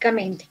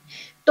políticamente.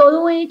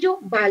 Todo ello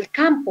va al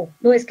campo,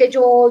 no es que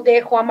yo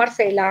dejo a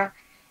Marcela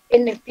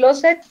en el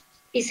closet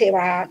y se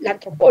va la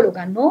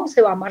antropóloga, no,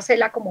 se va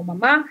Marcela como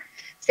mamá,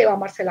 se va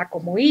Marcela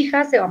como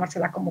hija, se va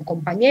Marcela como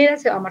compañera,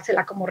 se va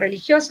Marcela como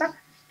religiosa,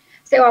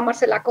 se va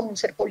Marcela como un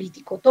ser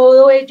político,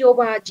 todo ello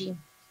va allí.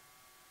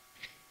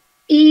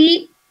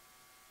 Y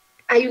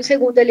hay un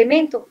segundo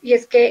elemento, y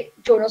es que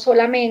yo no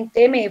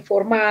solamente me he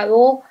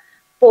formado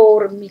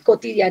por mi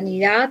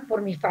cotidianidad,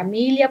 por mi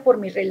familia, por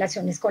mis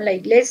relaciones con la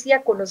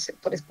iglesia, con los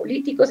sectores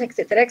políticos,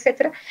 etcétera,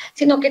 etcétera,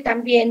 sino que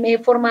también me he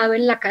formado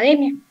en la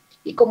academia.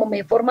 Y como me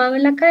he formado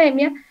en la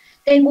academia,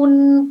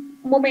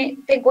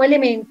 tengo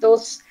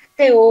elementos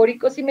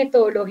teóricos y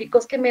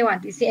metodológicos que me van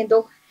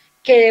diciendo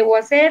qué debo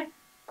hacer,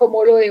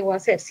 cómo lo debo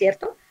hacer,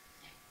 ¿cierto?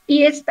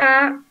 Y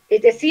está,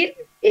 es decir,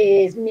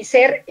 es mi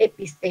ser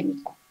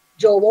epistémico.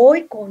 Yo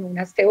voy con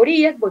unas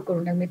teorías, voy con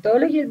unas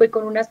metodologías, voy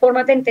con unas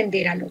formas de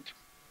entender al otro.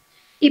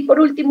 Y por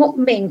último,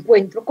 me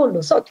encuentro con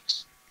los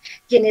otros.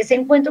 Y en ese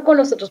encuentro con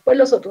los otros, pues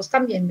los otros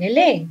también me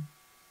leen.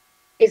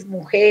 Es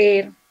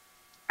mujer,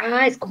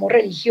 es como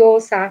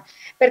religiosa,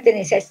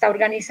 pertenece a esta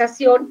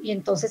organización y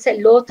entonces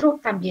el otro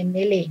también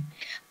me lee.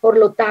 Por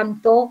lo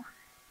tanto,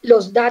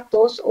 los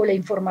datos o la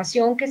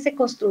información que se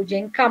construye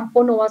en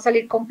campo no va a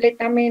salir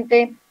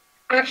completamente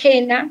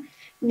ajena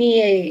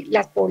ni de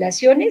las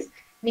poblaciones,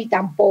 ni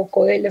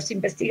tampoco de los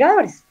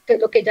investigadores.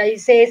 Entonces, lo que ella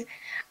dice es,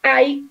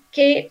 hay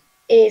que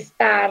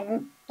estar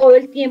todo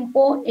el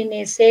tiempo en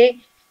ese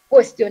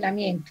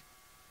cuestionamiento,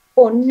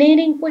 poner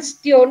en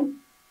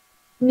cuestión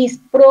mis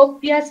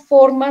propias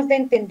formas de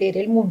entender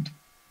el mundo,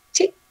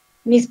 ¿sí?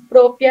 Mis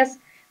propias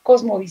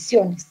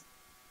cosmovisiones.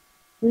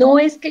 No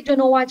es que yo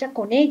no vaya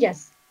con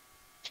ellas,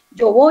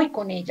 yo voy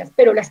con ellas,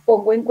 pero las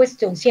pongo en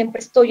cuestión,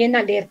 siempre estoy en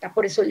alerta,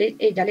 por eso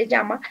ella le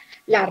llama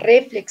la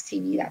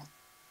reflexividad.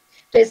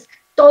 Entonces,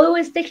 todo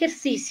este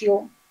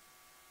ejercicio,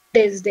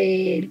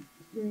 desde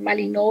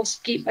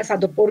Malinowski,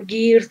 pasando por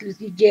Gears, Luis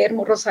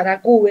Guillermo, Rosana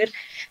Guber,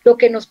 lo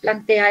que nos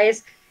plantea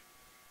es,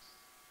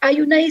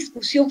 hay una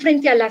discusión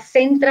frente a la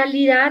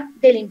centralidad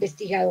del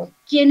investigador.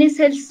 ¿Quién es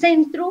el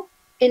centro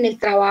en el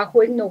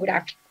trabajo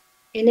etnográfico?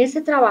 En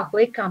ese trabajo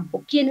de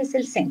campo, ¿quién es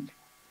el centro?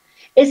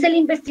 ¿Es el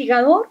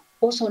investigador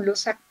o son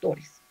los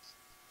actores?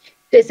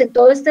 Entonces, en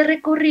todo este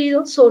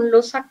recorrido son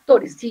los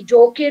actores. Si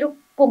yo quiero,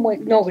 como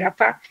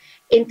etnógrafa,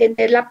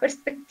 entender la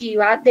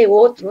perspectiva de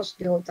otros,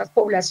 de otras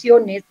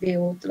poblaciones, de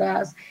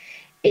otras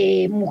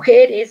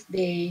mujeres,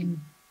 de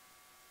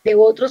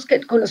otros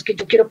con los que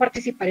yo quiero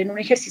participar en un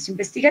ejercicio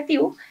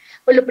investigativo,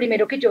 pues lo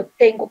primero que yo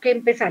tengo que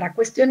empezar a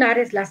cuestionar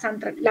es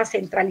la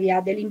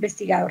centralidad del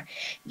investigador.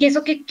 ¿Y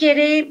eso qué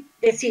quiere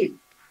decir?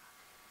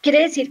 Quiere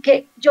decir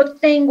que yo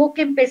tengo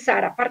que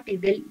empezar a partir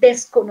del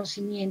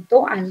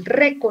desconocimiento al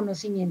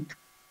reconocimiento.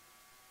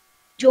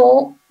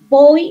 Yo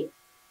voy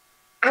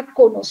a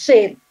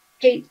conocer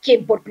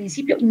quien por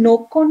principio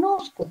no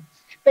conozco,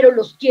 pero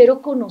los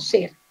quiero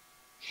conocer.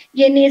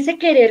 Y en ese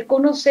querer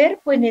conocer,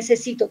 pues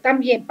necesito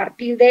también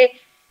partir de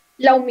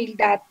la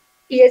humildad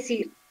y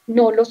decir,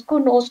 no los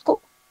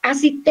conozco,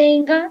 así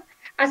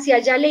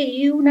haya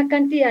leído una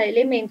cantidad de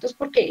elementos,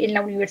 porque en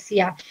la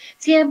universidad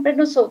siempre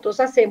nosotros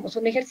hacemos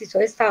un ejercicio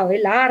de estado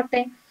del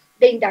arte,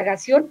 de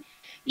indagación,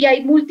 y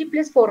hay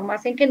múltiples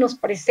formas en que nos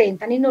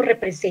presentan y nos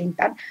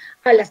representan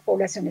a las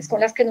poblaciones con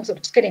las que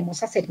nosotros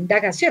queremos hacer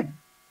indagación.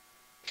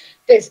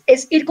 Entonces,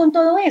 es ir con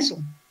todo eso,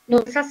 no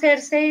es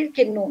hacerse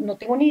que no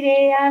tengo ni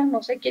idea,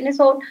 no sé quiénes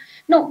son,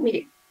 no,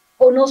 mire,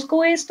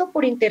 conozco esto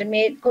por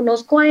intermedio,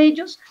 conozco a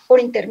ellos por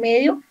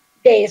intermedio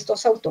de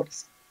estos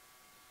autores,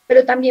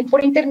 pero también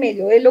por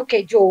intermedio de lo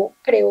que yo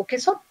creo que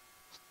son.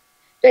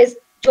 Entonces,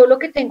 yo lo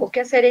que tengo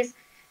que hacer es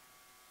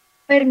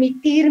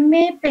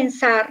permitirme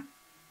pensar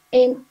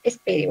en,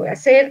 espere, voy a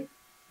hacer,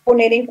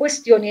 poner en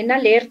cuestión y en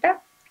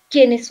alerta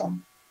quiénes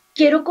son.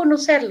 Quiero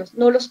conocerlos,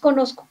 no los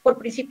conozco, por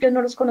principio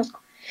no los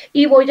conozco.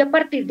 Y voy a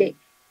partir de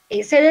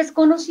ese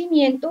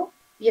desconocimiento,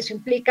 y eso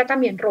implica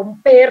también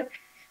romper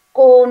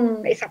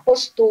con esa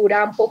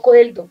postura un poco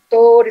del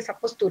doctor, esa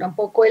postura un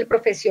poco del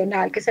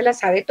profesional que se las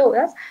sabe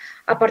todas,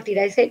 a partir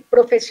de ese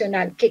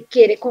profesional que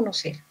quiere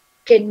conocer,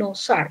 que no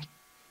sabe,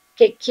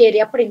 que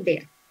quiere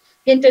aprender.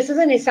 Y entonces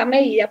en esa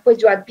medida, pues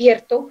yo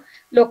advierto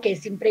lo que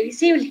es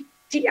imprevisible,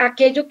 ¿sí?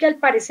 Aquello que al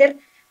parecer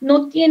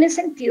no tiene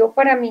sentido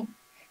para mí.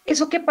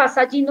 Eso que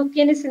pasa allí no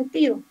tiene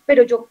sentido,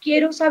 pero yo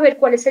quiero saber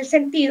cuál es el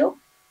sentido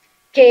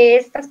que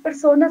estas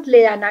personas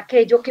le dan a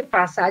aquello que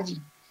pasa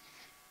allí.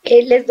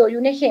 Les doy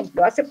un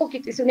ejemplo. Hace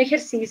poquito hice un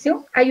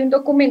ejercicio, hay un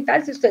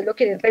documental, si ustedes lo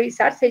quieren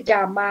revisar, se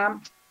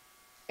llama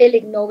El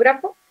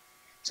etnógrafo.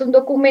 Es un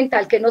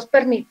documental que nos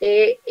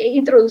permite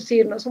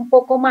introducirnos un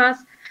poco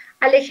más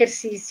al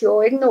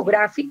ejercicio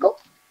etnográfico.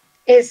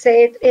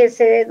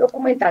 Ese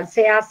documental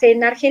se hace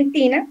en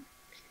Argentina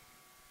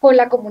con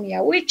la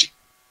comunidad Huiche.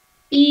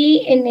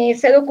 Y en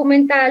ese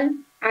documental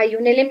hay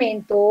un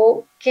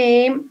elemento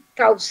que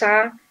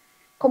causa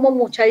como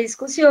mucha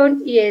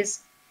discusión y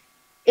es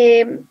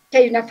que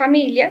hay una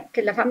familia,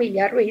 que es la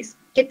familia Ruiz,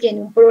 que tiene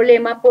un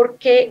problema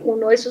porque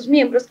uno de sus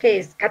miembros, que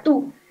es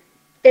Catú,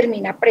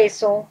 termina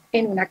preso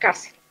en una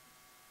cárcel.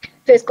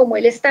 Entonces, como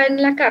él está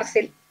en la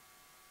cárcel,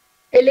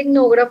 el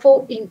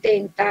etnógrafo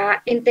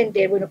intenta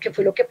entender, bueno, qué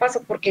fue lo que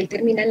pasó, porque él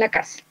termina en la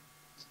cárcel.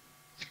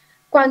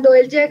 Cuando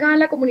él llega a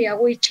la comunidad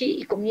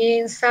Wichi y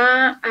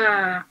comienza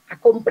a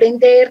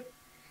comprender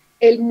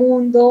el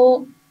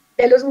mundo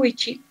de los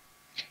Wichi,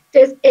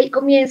 entonces él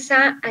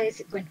comienza a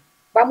decir, bueno,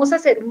 vamos a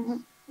hacer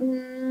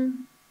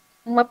un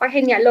mapa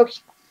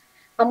genealógico,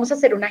 vamos a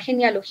hacer una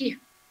genealogía.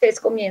 Entonces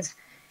comienza,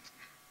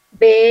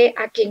 ve,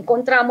 aquí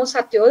encontramos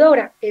a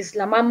Teodora, es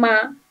la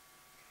mamá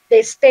de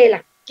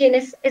Estela. ¿Quién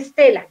es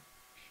Estela?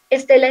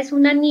 Estela es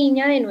una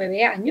niña de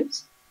 9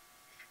 años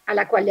a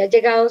la cual le ha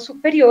llegado su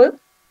periodo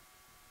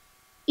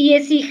y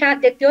es hija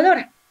de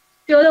Teodora.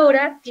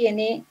 Teodora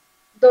tiene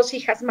 2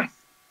 hijas más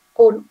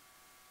con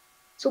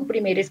su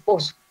primer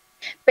esposo,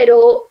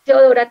 pero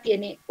Teodora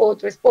tiene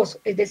otro esposo,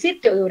 es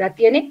decir, Teodora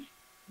tiene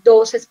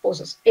 2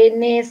 esposos.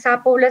 En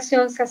esa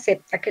población se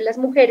acepta que las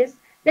mujeres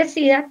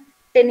decidan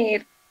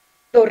tener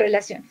 2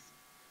 relaciones.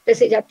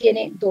 Entonces ella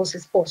tiene 2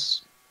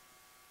 esposos.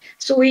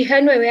 Su hija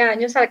de 9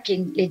 años, a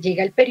quien le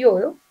llega el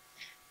periodo,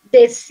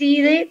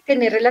 decide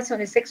tener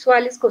relaciones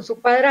sexuales con su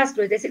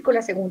padrastro, es decir, con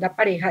la segunda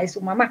pareja de su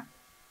mamá.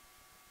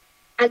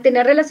 Al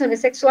tener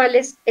relaciones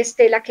sexuales,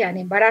 Estela queda en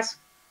embarazo.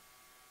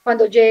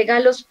 Cuando llega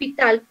al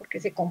hospital, porque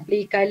se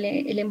complica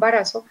el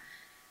embarazo,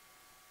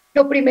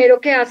 lo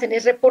primero que hacen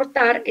es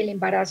reportar el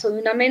embarazo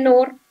de una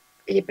menor,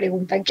 le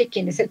preguntan que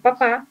quién es el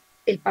papá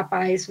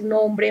es un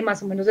hombre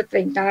más o menos de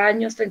 30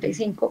 años,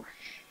 35,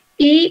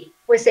 y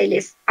pues él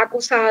es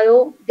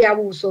acusado de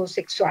abuso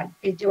sexual,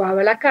 es llevado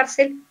a la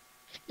cárcel.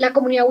 La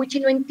comunidad Wichi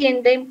no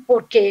entiende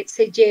por qué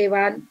se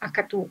llevan a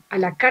Catú a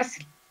la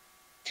cárcel.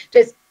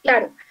 Entonces,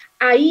 claro,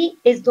 ahí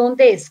es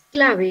donde es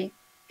clave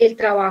el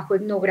trabajo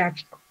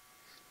etnográfico,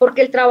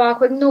 porque el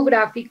trabajo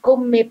etnográfico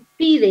me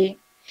pide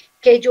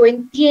que yo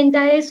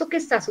entienda eso que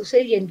está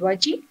sucediendo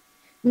allí,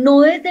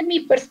 no desde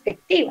mi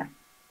perspectiva,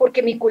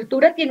 porque mi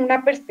cultura tiene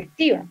una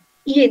perspectiva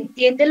y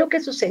entiende lo que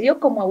sucedió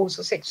como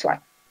abuso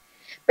sexual.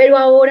 Pero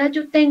ahora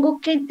yo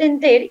tengo que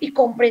entender y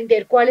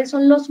comprender cuáles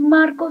son los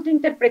marcos de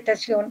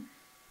interpretación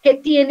que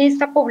tiene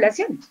esta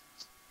población,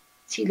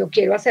 si lo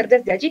quiero hacer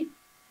desde allí.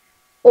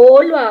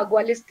 O lo hago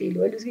al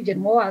estilo de Luis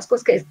Guillermo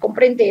Vázquez, que es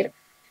comprender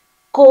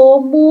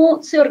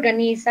cómo se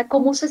organiza,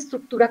 cómo se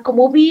estructura,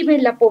 cómo vive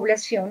la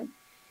población,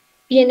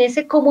 y en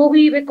ese cómo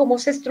vive, cómo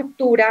se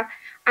estructura,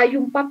 hay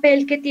un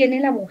papel que tiene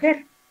la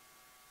mujer,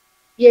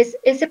 y es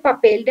ese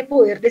papel de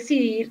poder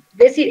decidir,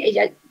 decir,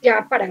 ella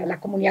ya para la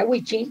comunidad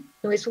wichí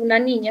no es una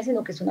niña,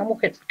 sino que es una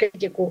mujer porque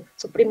llegó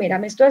su primera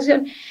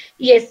menstruación,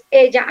 y es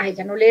ella, a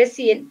ella no le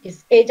deciden,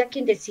 es ella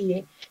quien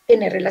decide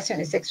tener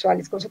relaciones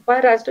sexuales con su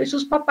padrastro, y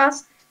sus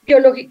papás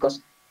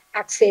biológicos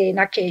acceden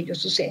a que ello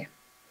suceda.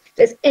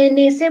 Entonces, en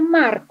ese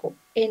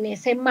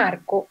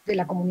marco de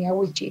la comunidad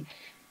wichí,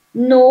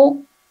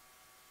 no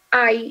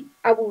hay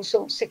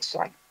abuso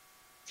sexual.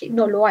 ¿Sí?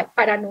 No lo hay.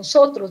 Para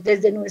nosotros,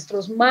 desde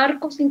nuestros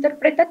marcos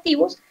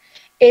interpretativos,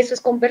 eso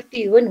es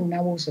convertido en un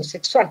abuso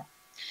sexual.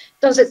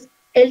 Entonces,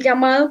 el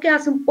llamado que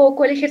hace un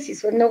poco el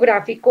ejercicio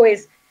etnográfico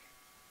es,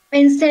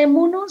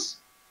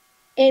 pensémonos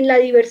en la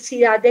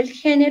diversidad del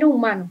género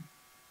humano.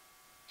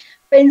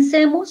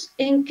 Pensemos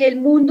en que el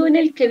mundo en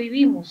el que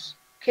vivimos,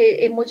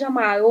 que hemos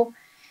llamado,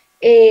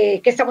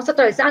 que estamos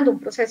atravesando un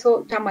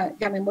proceso,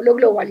 llamémoslo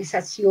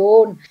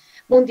globalización,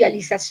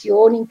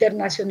 mundialización,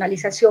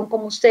 internacionalización,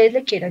 como ustedes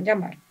le quieran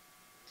llamar,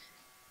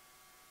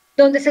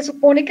 donde se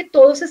supone que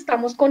todos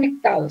estamos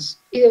conectados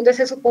y donde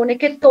se supone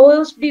que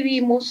todos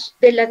vivimos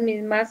de las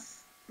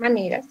mismas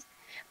maneras,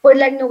 pues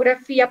la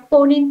etnografía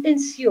pone en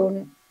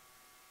tensión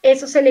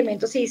esos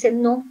elementos y dice,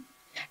 no,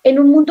 en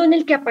un mundo en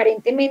el que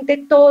aparentemente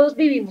todos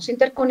vivimos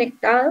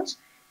interconectados,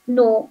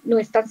 no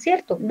es tan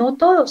cierto, no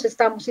todos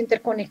estamos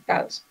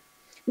interconectados,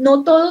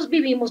 no todos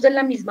vivimos de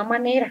la misma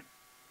manera,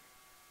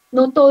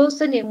 no todos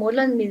tenemos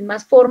las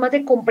mismas formas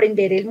de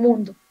comprender el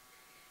mundo.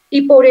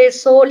 Y por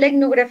eso la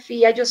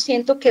etnografía yo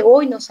siento que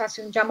hoy nos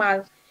hace un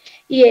llamado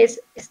y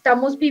es,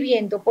 estamos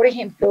viviendo, por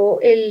ejemplo,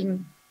 el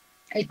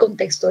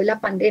contexto de la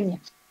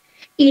pandemia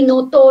y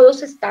no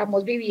todos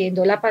estamos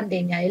viviendo la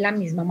pandemia de la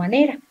misma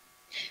manera.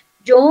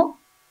 Yo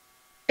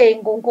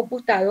tengo un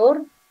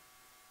computador,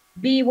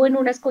 vivo en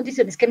unas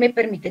condiciones que me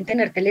permiten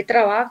tener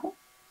teletrabajo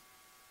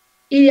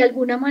y de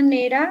alguna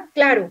manera,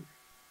 claro,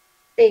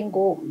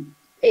 tengo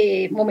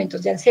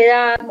momentos de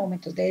ansiedad,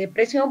 momentos de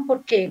depresión,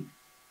 porque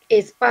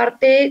es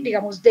parte,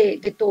 digamos, de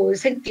todo el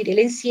sentir el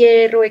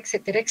encierro,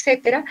 etcétera,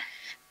 etcétera,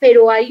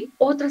 pero hay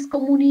otras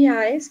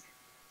comunidades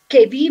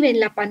que viven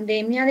la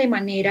pandemia de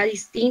manera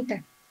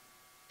distinta,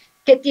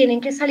 que tienen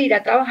que salir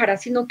a trabajar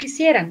así no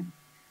quisieran,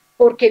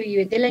 porque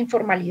viven de la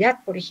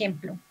informalidad, por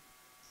ejemplo,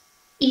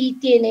 y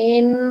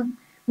tienen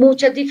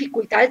muchas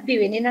dificultades,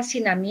 viven en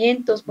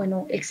hacinamientos,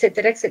 bueno,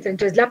 etcétera, etcétera.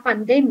 Entonces la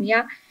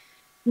pandemia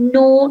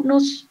no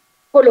nos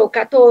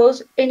coloca a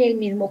todos en el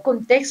mismo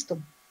contexto.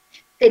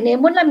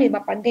 Tenemos la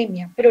misma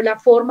pandemia, pero la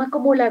forma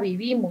como la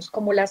vivimos,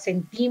 como la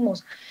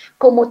sentimos,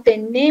 como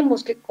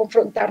tenemos que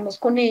confrontarnos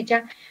con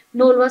ella,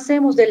 no lo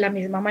hacemos de la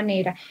misma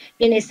manera.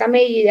 Y en esta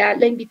medida,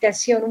 la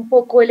invitación un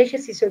poco del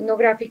ejercicio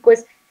etnográfico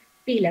es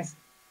pilas.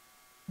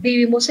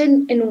 Vivimos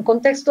en un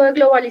contexto de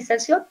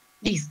globalización,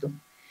 listo.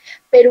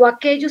 Pero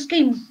aquellos que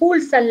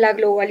impulsan la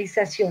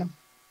globalización,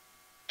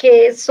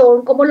 que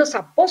son como los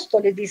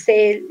apóstoles,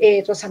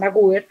 dice Rosana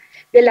Guber,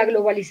 de la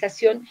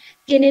globalización,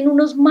 tienen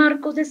unos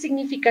marcos de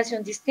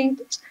significación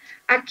distintos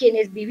a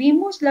quienes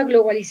vivimos la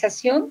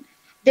globalización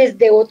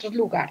desde otros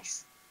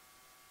lugares.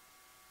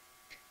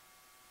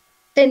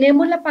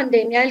 Tenemos la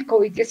pandemia del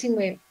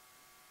COVID-19.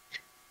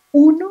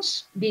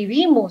 Unos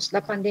vivimos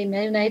la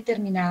pandemia de una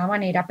determinada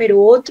manera,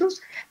 pero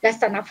otros la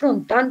están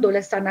afrontando, la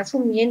están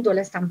asumiendo,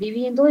 la están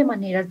viviendo de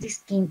maneras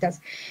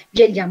distintas.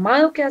 Y el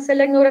llamado que hace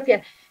la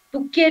etnografía,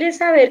 ¿tú quieres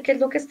saber qué es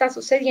lo que está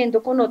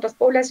sucediendo con otras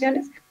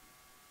poblaciones?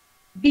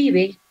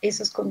 Vive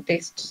esos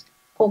contextos,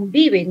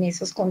 convive en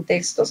esos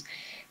contextos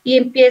y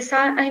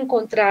empieza a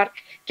encontrar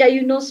que hay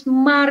unos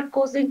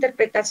marcos de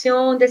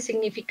interpretación, de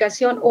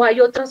significación o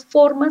hay otras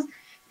formas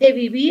de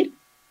vivir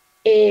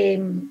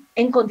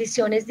en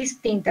condiciones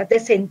distintas, de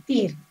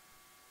sentir.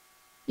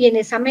 Y en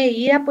esa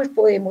medida, pues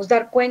podemos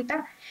dar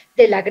cuenta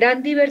de la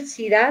gran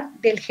diversidad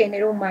del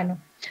género humano.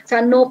 O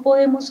sea, no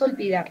podemos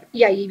olvidar,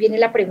 y ahí viene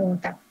la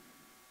pregunta,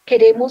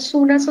 ¿queremos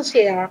una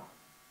sociedad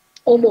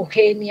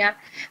homogénea,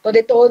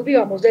 donde todos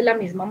vivamos de la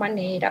misma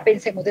manera,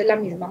 pensemos de la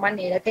misma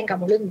manera,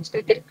 tengamos los mismos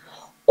criterios,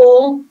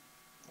 o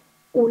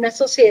una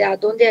sociedad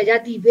donde haya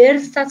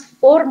diversas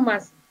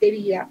formas de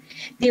vida,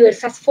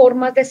 diversas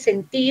formas de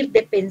sentir,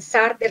 de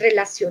pensar, de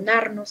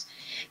relacionarnos?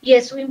 Y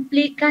eso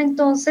implica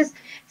entonces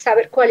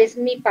saber cuál es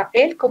mi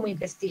papel como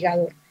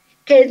investigador,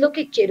 qué es lo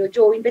que quiero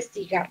yo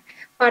investigar,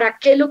 para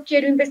qué lo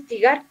quiero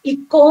investigar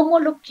y cómo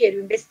lo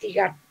quiero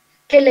investigar.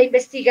 Que la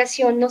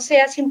investigación no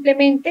sea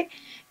simplemente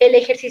el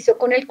ejercicio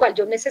con el cual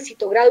yo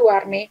necesito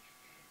graduarme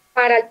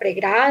para el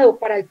pregrado,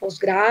 para el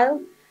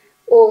posgrado,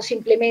 o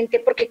simplemente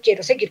porque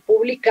quiero seguir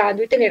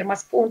publicando y tener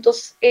más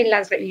puntos en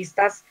las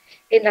revistas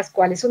en las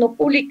cuales uno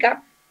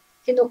publica,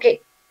 sino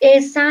que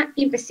esa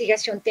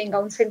investigación tenga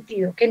un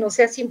sentido, que no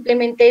sea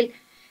simplemente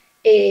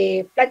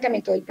el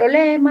planteamiento del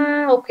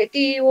problema,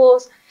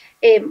 objetivos,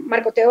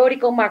 marco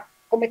teórico,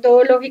 marco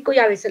metodológico, y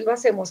a veces lo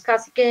hacemos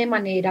casi que de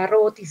manera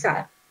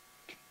robotizada.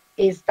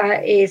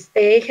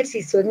 Este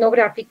ejercicio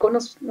etnográfico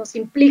nos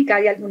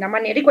implica de alguna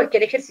manera, y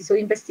cualquier ejercicio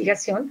de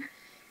investigación,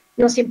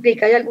 nos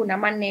implica de alguna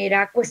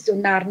manera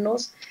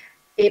cuestionarnos,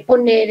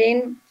 poner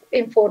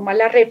en forma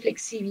la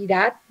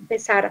reflexividad,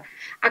 empezar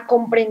a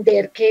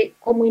comprender que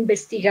como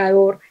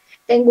investigador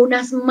tengo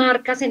unas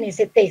marcas en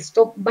ese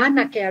texto, van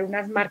a quedar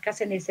unas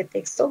marcas en ese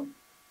texto,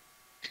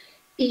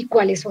 y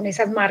cuáles son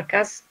esas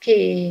marcas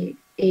que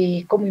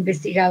como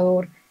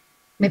investigador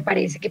me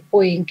parece que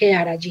pueden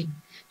quedar allí.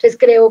 Entonces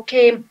creo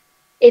que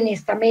en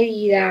esta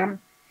medida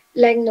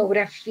la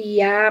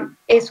etnografía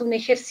es un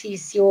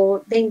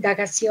ejercicio de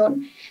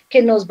indagación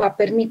que nos va a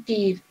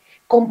permitir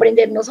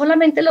comprender no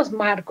solamente los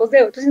marcos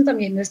de otros, sino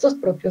también nuestros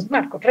propios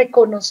marcos,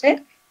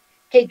 reconocer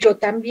que yo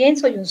también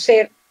soy un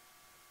ser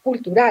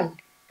cultural,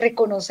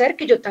 reconocer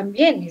que yo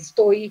también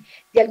estoy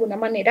de alguna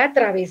manera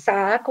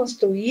atravesada,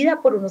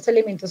 construida por unos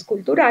elementos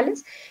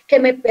culturales que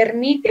me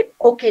permiten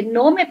o que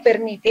no me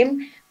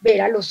permiten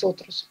ver a los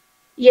otros.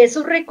 Y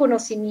esos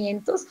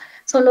reconocimientos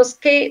son los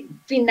que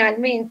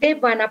finalmente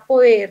van a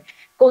poder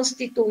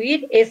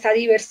constituir esa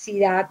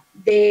diversidad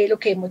de lo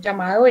que hemos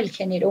llamado el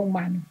género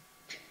humano.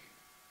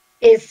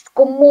 Es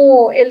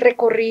como el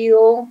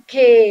recorrido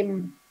que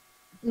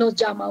nos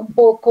llama un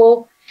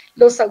poco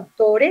los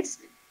autores,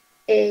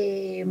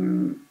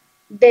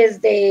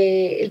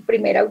 desde el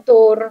primer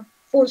autor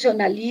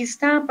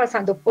funcionalista,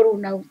 pasando por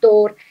un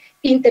autor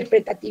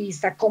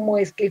interpretativista como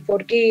es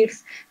Clifford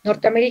Geertz,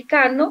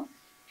 norteamericano,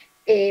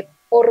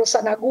 por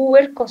Rosana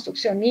Guber,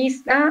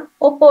 construccionista,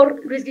 o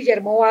por Luis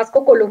Guillermo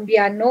Vasco,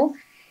 colombiano,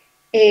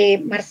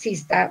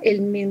 marxista, él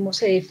mismo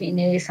se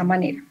define de esa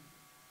manera.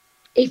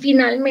 Y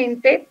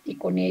finalmente, y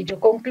con ello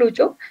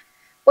concluyo,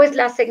 pues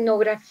las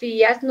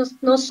etnografías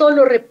no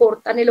solo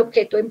reportan el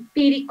objeto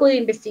empírico de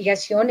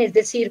investigación, es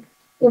decir,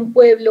 un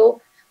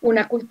pueblo,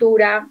 una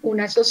cultura,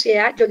 una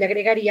sociedad, yo le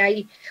agregaría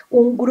ahí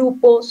un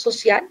grupo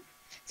social,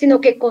 sino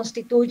que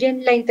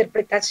constituyen la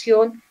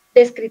interpretación,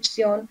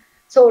 descripción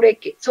sobre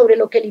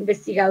lo que el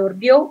investigador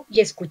vio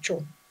y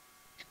escuchó.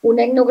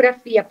 Una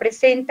etnografía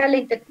presenta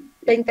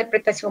la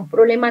interpretación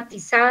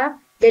problematizada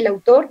del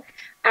autor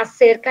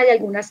acerca de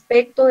algún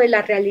aspecto de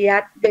la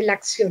realidad de la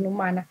acción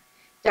humana.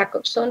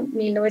 Jacobson,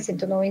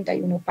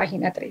 1991,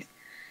 página 3.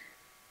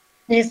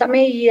 En esta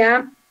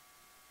medida,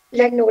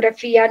 la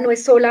etnografía no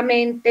es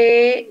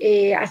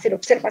solamente hacer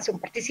observación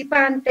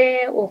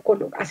participante o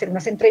hacer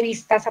unas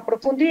entrevistas a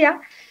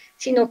profundidad,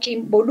 sino que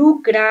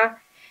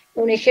involucra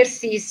un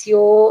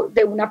ejercicio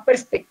de una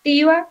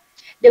perspectiva,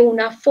 de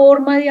una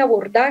forma de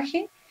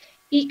abordaje,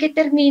 y que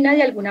termina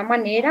de alguna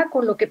manera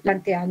con lo que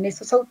plantean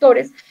estos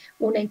autores,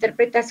 una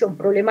interpretación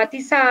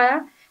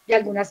problematizada de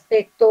algún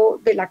aspecto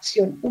de la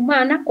acción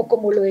humana, o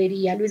como lo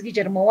diría Luis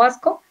Guillermo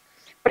Vasco,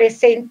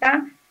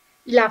 presenta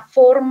la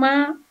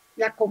forma,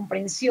 la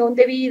comprensión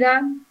de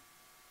vida,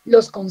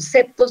 los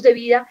conceptos de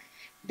vida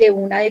de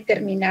una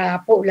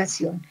determinada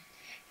población.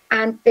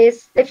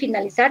 Antes de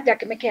finalizar, ya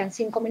que me quedan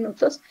 5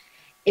 minutos,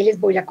 les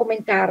voy a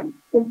comentar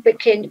un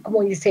pequeño,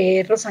 como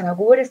dice Rosana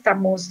Guber,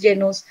 estamos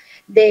llenos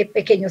de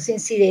pequeños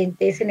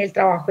incidentes en el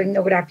trabajo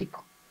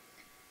etnográfico.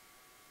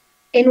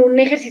 En un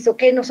ejercicio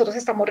que nosotros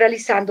estamos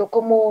realizando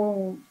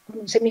como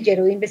un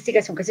semillero de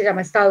investigación que se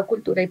llama Estado,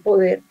 Cultura y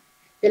Poder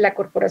de la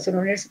Corporación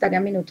Universitaria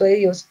Minuto de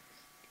Dios,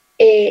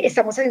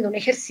 estamos haciendo un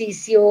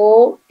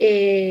ejercicio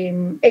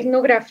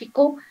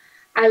etnográfico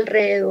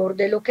alrededor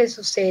de lo que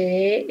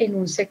sucede en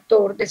un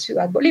sector de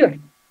Ciudad Bolívar.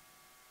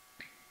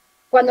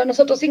 Cuando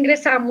nosotros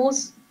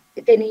ingresamos,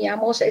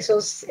 teníamos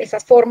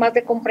esas formas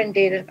de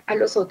comprender a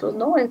los otros,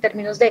 ¿no? En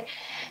términos de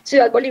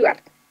Ciudad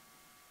Bolívar.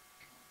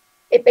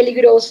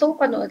 Peligroso,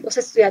 cuando los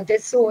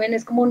estudiantes suben,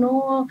 es como,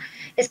 no,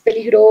 es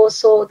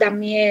peligroso, da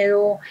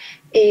miedo,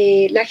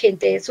 la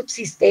gente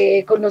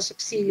subsiste con los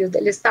subsidios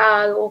del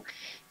Estado,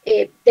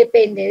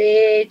 depende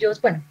de ellos.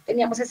 Bueno,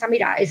 teníamos esa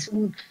mirada.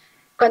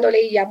 Cuando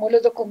leíamos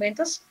los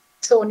documentos,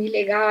 son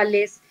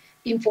ilegales,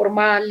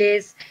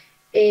 informales,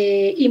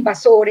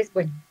 invasores.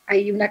 Bueno,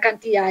 hay una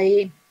cantidad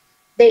de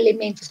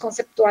elementos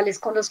conceptuales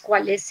con los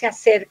cuales se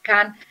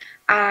acercan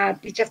a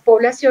dichas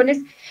poblaciones,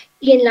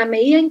 y en la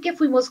medida en que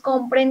fuimos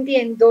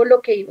comprendiendo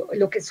lo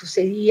que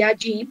sucedía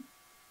allí,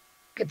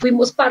 que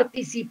fuimos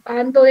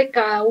participando de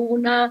cada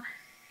una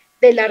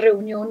de las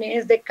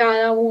reuniones, de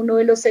cada uno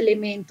de los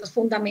elementos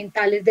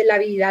fundamentales de la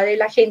vida de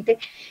la gente,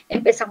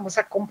 empezamos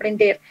a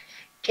comprender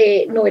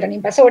que no eran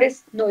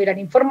invasores, no eran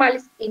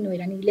informales y no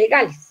eran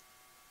ilegales.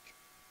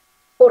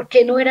 ¿Por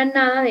qué no eran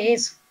nada de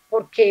eso?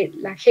 Porque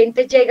la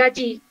gente llega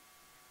allí,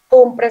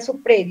 compra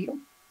su predio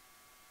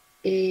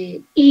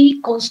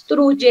y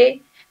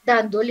construye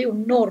dándole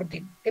un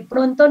orden. De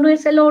pronto no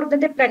es el orden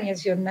de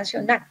planeación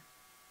nacional,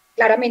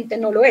 claramente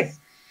no lo es,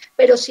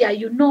 pero sí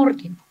hay un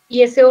orden,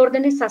 y ese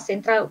orden está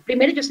centrado.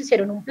 Primero, ellos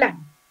hicieron un plan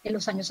en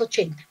los años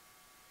 80.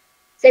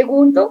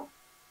 Segundo,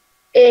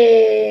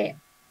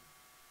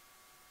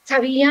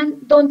 sabían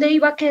dónde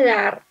iba a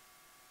quedar,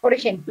 por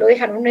ejemplo,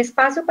 dejaron un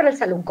espacio para el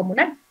salón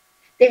comunal,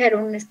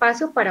 dejaron un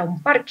espacio para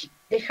un parque,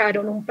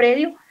 dejaron un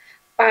predio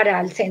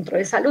para el centro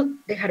de salud,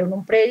 dejaron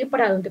un predio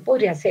para donde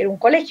podría ser un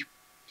colegio.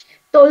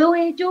 Todo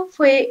ello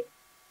fue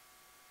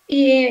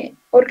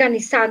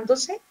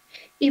organizándose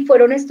y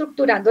fueron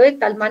estructurando de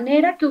tal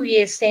manera que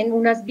hubiesen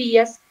unas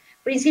vías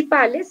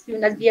principales y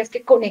unas vías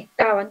que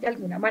conectaban de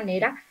alguna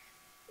manera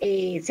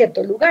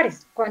ciertos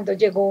lugares. Cuando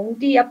llegó un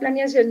día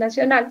Planeación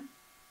Nacional,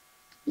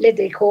 les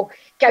dijo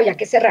que había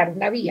que cerrar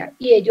una vía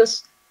y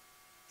ellos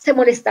se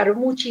molestaron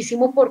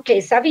muchísimo porque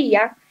esa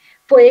vía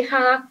fue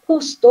dejada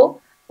justo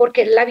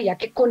porque era la vía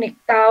que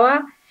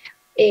conectaba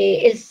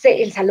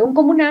el salón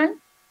comunal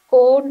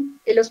con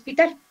el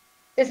hospital.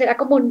 Entonces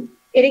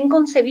era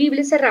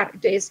inconcebible cerrar.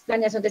 Entonces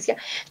Planeación decía,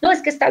 no,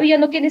 es que esta vía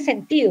no tiene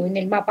sentido en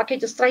el mapa que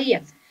ellos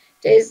traían.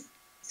 Entonces,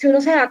 si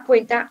uno se da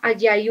cuenta,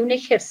 allá hay un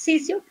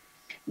ejercicio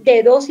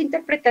de dos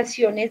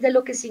interpretaciones de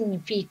lo que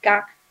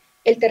significa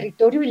el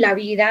territorio y la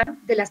vida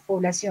de las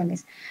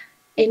poblaciones.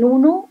 En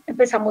uno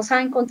empezamos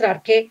a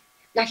encontrar que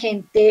la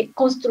gente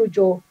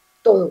construyó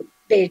todo.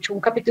 De hecho,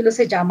 un capítulo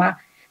se llama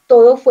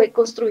Todo fue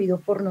construido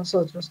por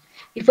nosotros.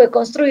 Y fue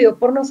construido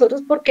por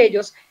nosotros porque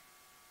ellos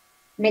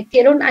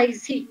metieron ahí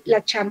sí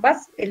las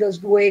chambas,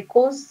 los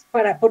huecos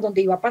por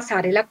donde iba a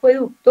pasar el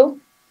acueducto,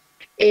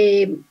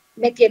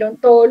 metieron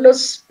todos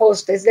los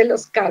postes de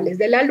los cables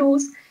de la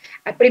luz,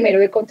 primero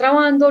de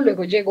contrabando,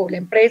 luego llegó la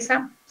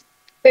empresa,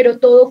 pero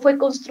todo fue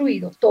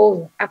construido,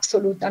 todo,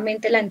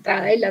 absolutamente la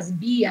entrada de las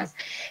vías.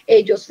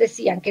 Ellos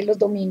decían que los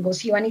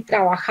domingos iban y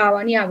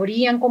trabajaban y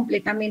abrían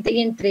completamente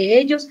y entre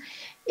ellos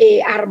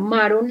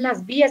armaron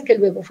las vías que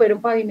luego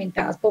fueron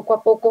pavimentadas poco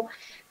a poco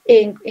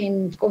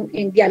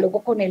en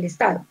diálogo con el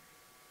Estado.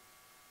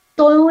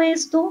 Todo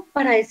esto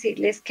para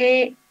decirles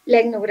que la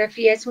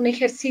etnografía es un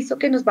ejercicio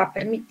que nos va a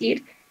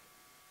permitir,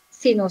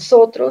 si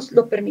nosotros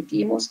lo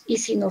permitimos y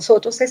si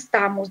nosotros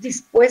estamos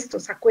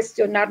dispuestos a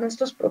cuestionar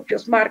nuestros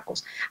propios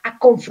marcos, a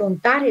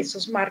confrontar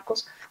esos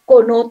marcos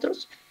con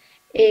otros,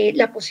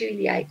 la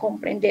posibilidad de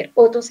comprender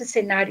otros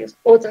escenarios,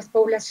 otras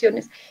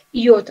poblaciones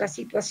y otras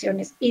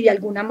situaciones y de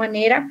alguna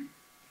manera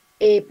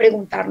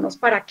preguntarnos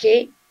para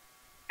qué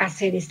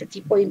hacer este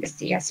tipo de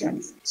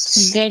investigaciones.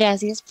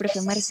 Gracias, profe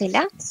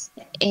Marcela.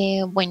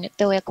 Bueno,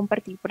 te voy a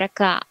compartir por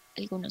acá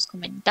algunos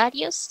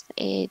comentarios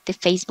de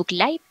Facebook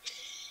Live.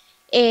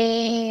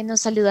 Nos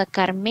saluda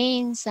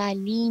Carmen,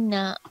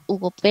 Salina,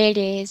 Hugo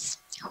Pérez,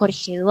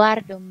 Jorge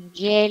Eduardo,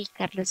 Miguel,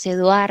 Carlos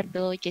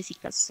Eduardo,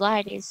 Jessica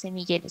Suárez,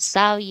 Semillero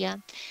Sabia,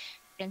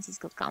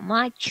 Francisco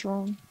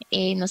Camacho.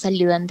 Nos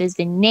saludan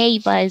desde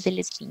Neiva, desde El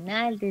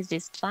Espinal, desde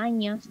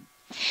España.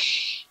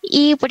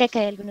 Y por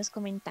acá hay algunos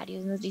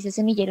comentarios, nos dice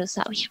Semillero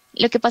Sabia.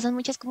 Lo que pasa en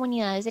muchas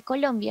comunidades de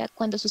Colombia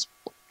cuando sus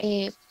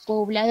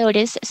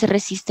pobladores se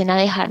resisten a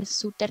dejar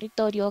su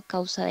territorio a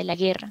causa de la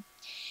guerra.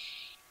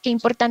 Qué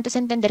importante es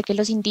entender que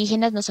los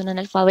indígenas no son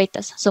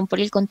analfabetas, son por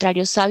el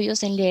contrario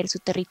sabios en leer su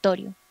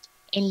territorio,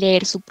 en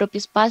leer su propio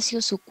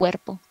espacio, su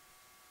cuerpo.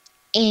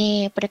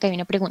 Por acá hay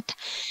una pregunta.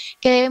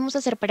 ¿Qué debemos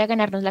hacer para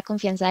ganarnos la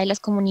confianza de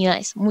las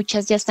comunidades?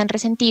 Muchas ya están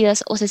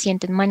resentidas o se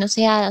sienten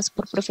manoseadas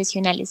por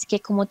profesionales que,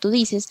 como tú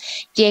dices,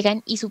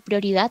 llegan y su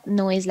prioridad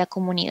no es la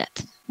comunidad.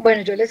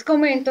 Bueno, yo les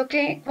comento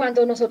que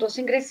cuando nosotros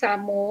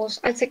ingresamos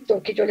al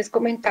sector que yo les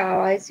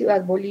comentaba de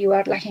Ciudad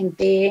Bolívar, la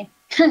gente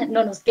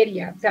no nos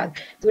quería. O sea,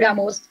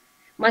 duramos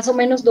más o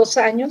menos 2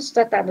 años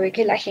tratando de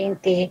que la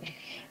gente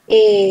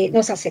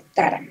nos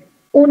aceptara.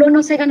 Uno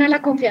no se gana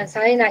la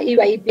confianza de nadie, y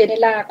ahí viene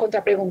la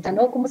contrapregunta,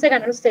 ¿no? ¿Cómo se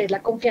ganan ustedes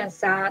la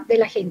confianza de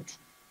la gente?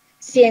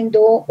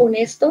 Siendo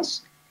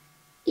honestos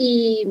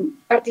y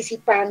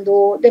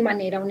participando de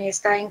manera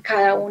honesta en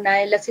cada una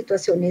de las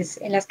situaciones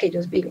en las que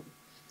ellos viven.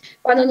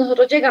 Cuando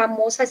nosotros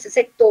llegamos a ese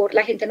sector,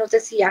 la gente nos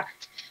decía,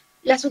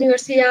 las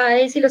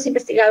universidades y los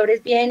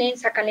investigadores vienen,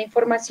 sacan la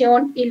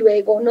información y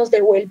luego nos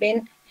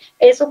devuelven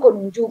eso con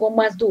un yugo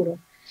más duro.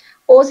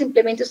 O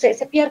simplemente ustedes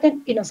se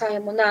pierden y no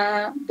sabemos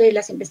nada de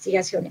las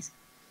investigaciones.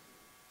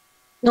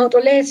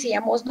 Nosotros le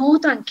decíamos, no,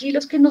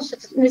 tranquilos que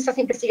nuestras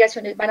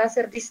investigaciones van a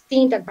ser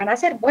distintas, van a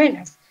ser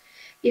buenas.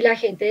 Y la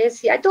gente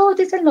decía, todos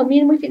dicen lo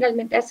mismo y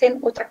finalmente hacen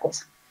otra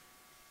cosa.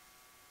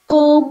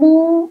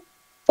 ¿Cómo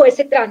fue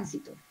ese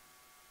tránsito?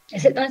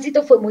 Ese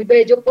tránsito fue muy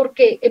bello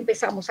porque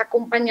empezamos a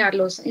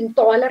acompañarlos en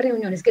todas las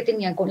reuniones que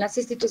tenían con las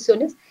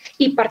instituciones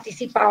y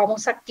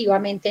participábamos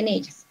activamente en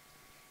ellas.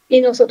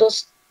 Y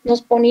nosotros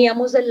nos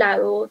poníamos del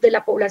lado de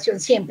la población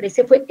siempre.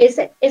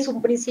 Ese es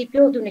un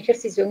principio de un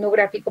ejercicio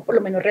etnográfico, por lo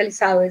menos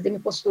realizado desde mi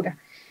postura,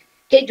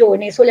 que yo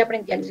en eso le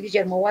aprendí a Luis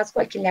Guillermo Vasco,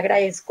 al quien le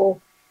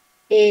agradezco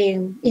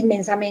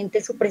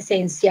inmensamente su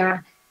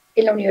presencia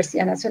en la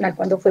Universidad Nacional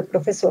cuando fue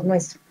profesor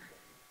nuestro.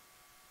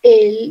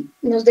 Él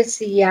nos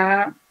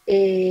decía,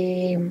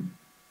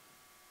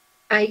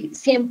 hay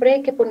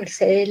siempre que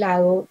ponerse del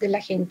lado de la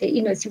gente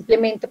y no es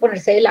simplemente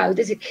ponerse del lado, es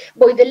decir,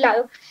 voy del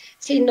lado,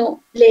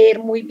 sino leer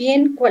muy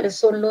bien cuáles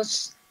son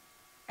los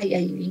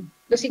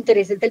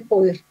intereses del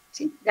poder,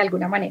 ¿sí? De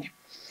alguna manera.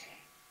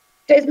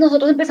 Entonces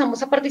nosotros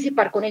empezamos a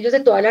participar con ellos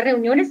de todas las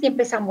reuniones y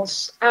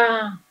empezamos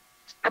a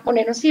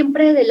ponernos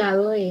siempre del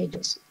lado de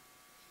ellos.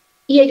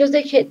 Y ellos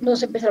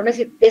nos empezaron a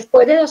decir,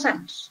 después de 2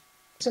 años,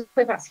 eso no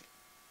fue fácil,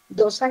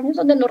 2 años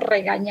donde nos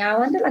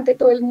regañaban delante de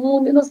todo el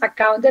mundo y nos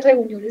sacaban de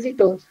reuniones y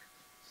todo.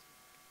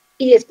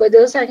 Y después de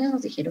 2 años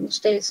nos dijeron,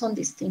 ustedes son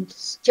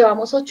distintos.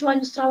 Llevamos 8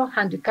 años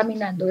trabajando y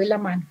caminando de la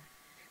mano.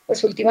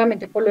 Pues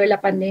últimamente por lo de la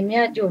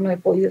pandemia yo no he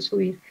podido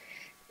subir,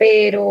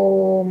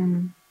 pero,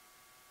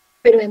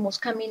 pero hemos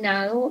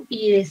caminado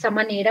y de esa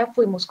manera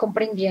fuimos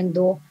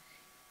comprendiendo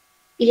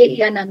y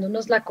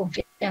ganándonos la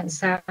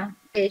confianza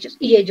de ellos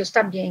y ellos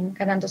también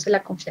ganándose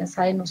la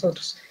confianza de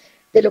nosotros.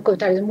 De lo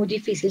contrario es muy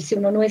difícil si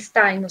uno no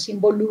está y no se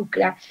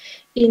involucra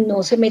y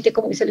no se mete,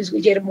 como dice Luis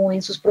Guillermo,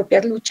 en sus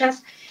propias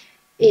luchas,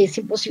 es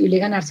imposible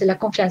ganarse la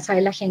confianza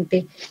de la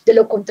gente. De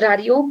lo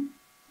contrario,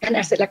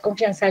 ganarse la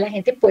confianza de la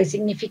gente puede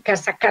significar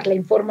sacar la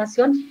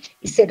información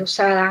y ser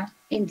usada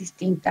en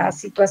distintas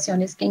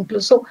situaciones que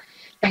incluso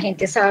la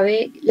gente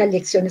sabe las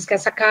lecciones que ha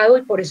sacado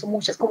y por eso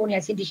muchas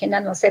comunidades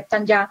indígenas no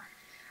aceptan ya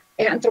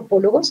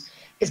antropólogos,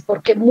 es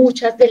porque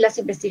muchas de las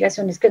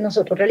investigaciones que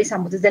nosotros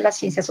realizamos desde las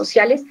ciencias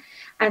sociales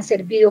han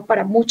servido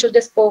para muchos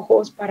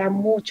despojos, para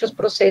muchos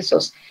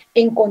procesos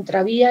en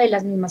contravía de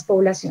las mismas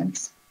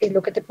poblaciones. Es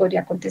lo que te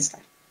podría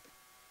contestar.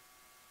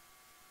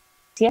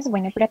 Gracias.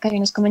 Bueno, por acá hay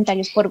unos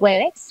comentarios por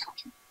Webex.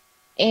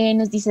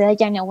 Nos dice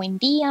Dayana, buen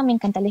día, me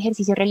encanta el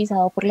ejercicio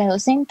realizado por la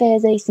docente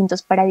desde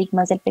distintos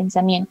paradigmas del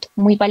pensamiento.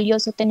 Muy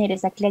valioso tener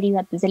esa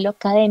claridad desde lo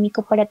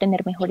académico para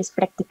tener mejores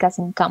prácticas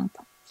en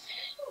campo.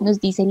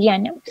 Nos dice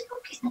Liana.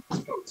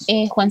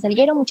 Juan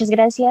Salguero, muchas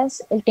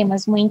gracias. El tema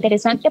es muy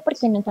interesante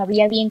porque no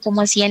sabía bien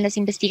cómo hacían las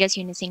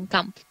investigaciones en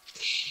campo.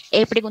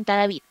 Pregunta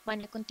David,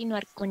 ¿van a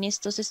continuar con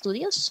estos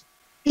estudios?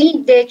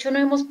 Sí, de hecho no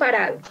hemos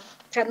parado.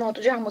 O sea,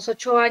 nosotros llevamos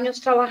 8 años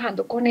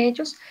trabajando con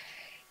ellos.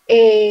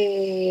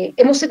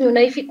 Hemos tenido una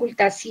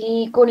dificultad,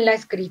 sí, con la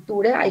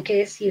escritura, hay que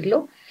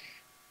decirlo,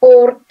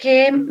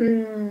 porque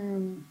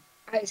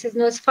a veces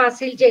no es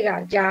fácil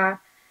llegar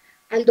ya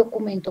al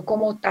documento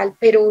como tal,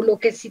 pero lo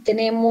que sí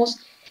tenemos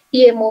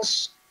y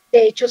hemos,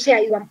 de hecho, se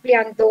ha ido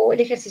ampliando el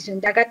ejercicio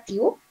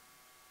indagativo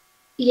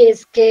y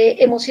es que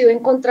hemos ido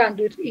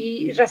encontrando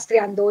y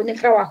rastreando en el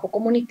trabajo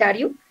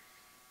comunitario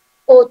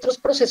otros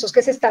procesos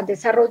que se están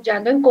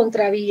desarrollando en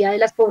contravía de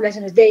las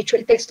poblaciones. De hecho,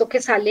 el texto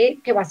que sale,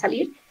 que va a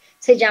salir,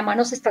 se llama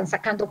Nos están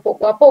sacando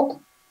poco a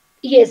poco.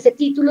 Y ese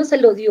título se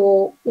lo dio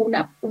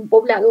un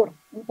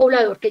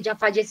poblador que ya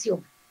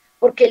falleció,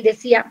 porque él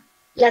decía,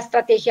 la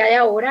estrategia de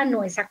ahora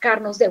no es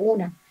sacarnos de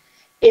una,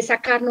 es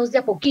sacarnos de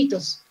a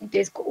poquitos.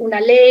 Entonces,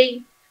 una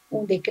ley,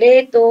 un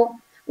decreto,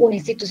 una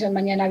institución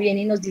mañana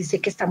viene y nos dice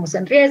que estamos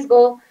en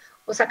riesgo,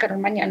 o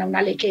sacaron mañana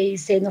una ley que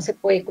dice no se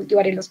puede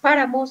cultivar en los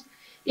páramos,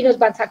 y nos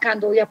van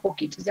sacando de a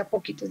poquitos, de a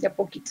poquitos, de a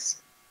poquitos.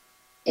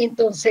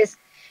 Entonces,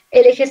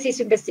 el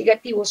ejercicio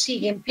investigativo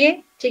sigue en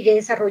pie, sigue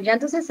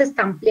desarrollándose, se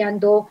está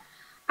ampliando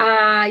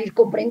a ir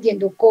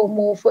comprendiendo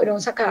cómo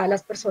fueron sacadas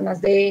las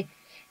personas de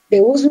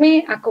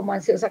Usme, a cómo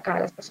han sido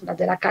sacadas las personas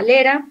de La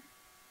Calera,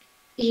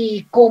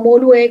 y cómo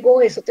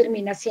luego eso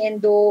termina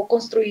siendo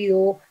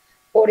construido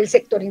por el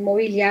sector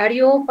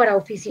inmobiliario para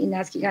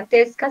oficinas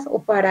gigantescas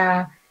o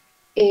para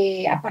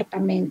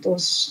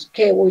apartamentos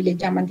que hoy le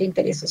llaman de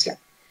interés social.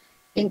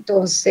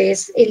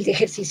 Entonces, el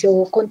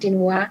ejercicio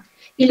continúa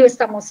y lo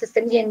estamos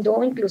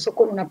extendiendo incluso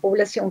con una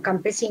población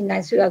campesina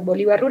en Ciudad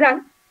Bolívar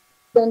Rural,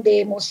 donde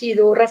hemos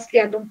ido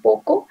rastreando un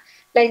poco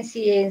la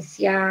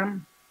incidencia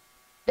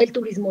del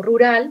turismo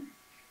rural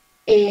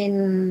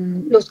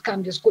en los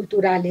cambios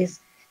culturales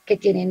que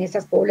tienen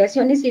esas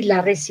poblaciones y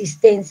la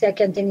resistencia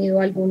que han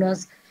tenido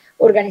algunas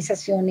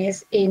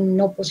organizaciones en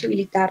no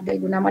posibilitar de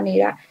alguna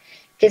manera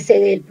que se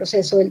dé el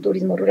proceso del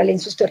turismo rural en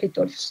sus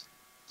territorios.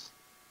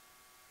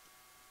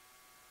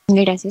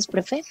 Gracias,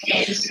 profe.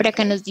 Por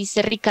acá nos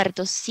dice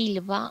Ricardo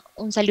Silva,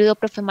 un saludo,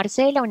 profe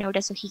Marcela, un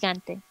abrazo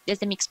gigante.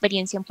 Desde mi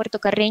experiencia en Puerto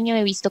Carreño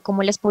he visto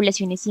cómo las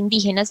poblaciones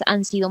indígenas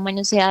han sido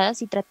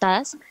manoseadas y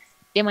tratadas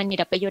de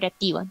manera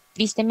peyorativa.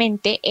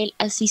 Tristemente, el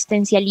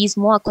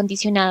asistencialismo ha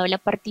condicionado la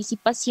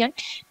participación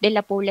de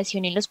la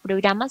población en los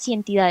programas y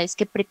entidades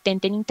que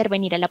pretenden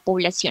intervenir a la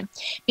población.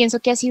 Pienso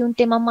que ha sido un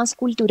tema más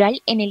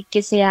cultural en el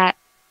que se ha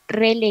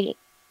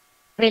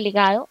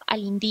relegado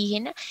al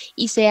indígena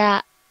y se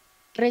ha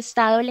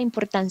restado la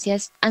importancia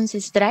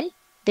ancestral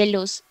de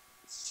los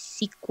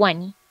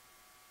Sicuani,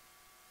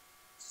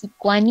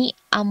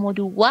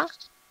 Amoruguá,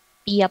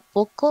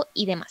 Piapoco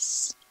y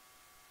demás.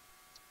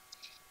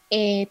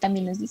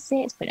 También nos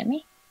dice,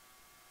 espérame,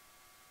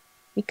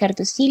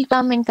 Ricardo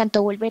Silva, me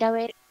encantó volver a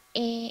ver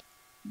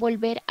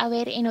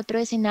en otro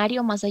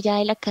escenario más allá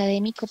del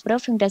académico,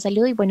 profe, un gran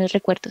saludo y buenos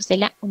recuerdos de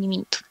la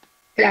Uniminuto.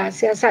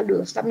 Gracias,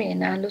 saludos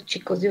también a los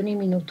chicos de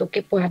Uniminuto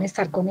que puedan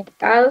estar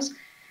conectados,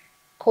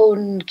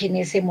 con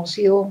quienes hemos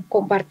ido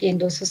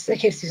compartiendo esos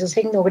ejercicios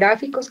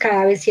etnográficos.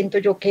 Cada vez siento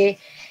yo que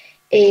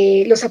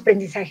los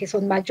aprendizajes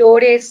son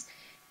mayores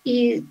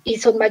y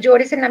son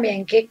mayores en la medida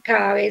en que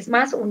cada vez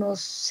más uno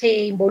se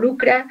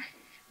involucra,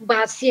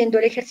 va haciendo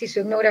el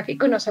ejercicio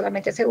etnográfico y no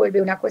solamente se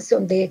vuelve una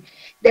cuestión de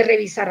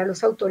revisar a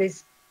los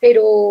autores,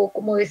 pero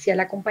como decía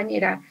la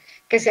compañera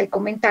que hacía el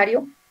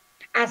comentario,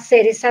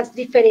 hacer esas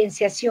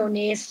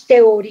diferenciaciones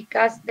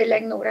teóricas de la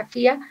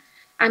etnografía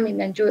a mí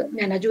me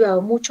han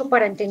ayudado mucho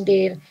para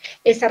entender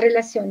esas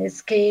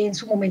relaciones que en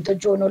su momento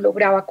yo no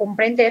lograba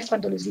comprender,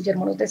 cuando Luis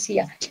Guillermo nos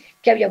decía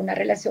que había una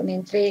relación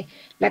entre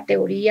la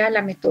teoría,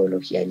 la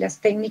metodología y las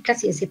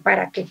técnicas, y ese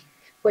para qué.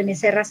 Fue en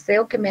ese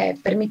rastreo que me ha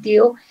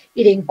permitido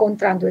ir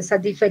encontrando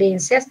esas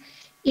diferencias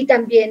y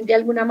también de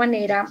alguna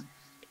manera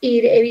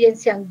ir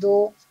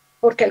evidenciando,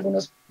 porque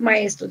algunos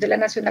maestros de la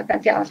Nacional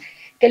planteaban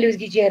que Luis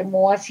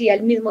Guillermo hacía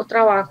el mismo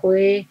trabajo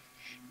de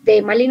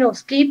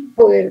Malinowski,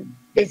 poder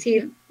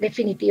decir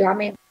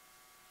definitivamente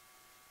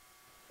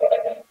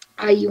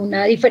hay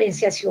una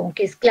diferenciación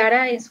que es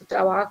clara en su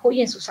trabajo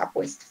y en sus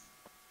apuestas.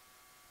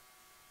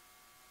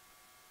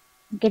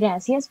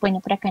 Gracias. Bueno,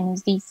 por acá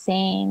nos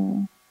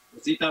dicen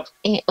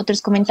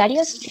otros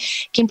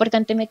comentarios. Qué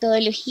importante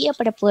metodología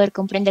para poder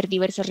comprender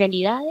diversas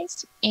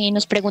realidades.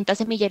 Nos pregunta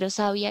Semillero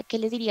Sabia, ¿qué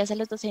les dirías a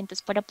los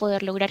docentes para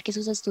poder lograr que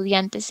sus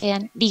estudiantes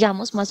sean,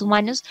 digamos, más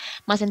humanos,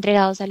 más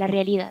entregados a la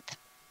realidad?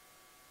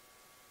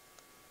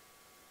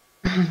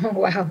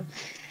 Wow,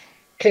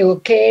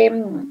 creo que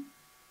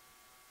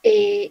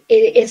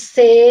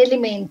ese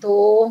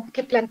elemento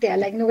que plantea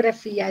la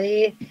etnografía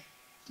de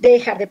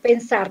dejar de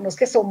pensarnos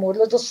que somos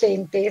los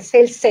docentes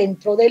el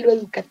centro de lo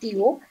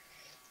educativo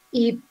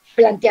y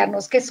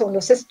plantearnos que son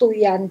los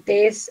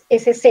estudiantes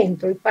ese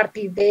centro y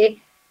partir de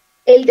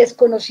el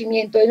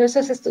desconocimiento de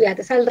nuestros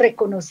estudiantes al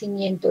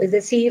reconocimiento, es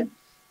decir,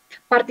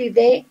 partir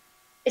de,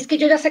 es que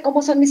yo ya sé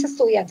cómo son mis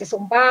estudiantes,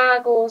 son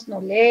vagos,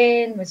 no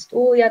leen, no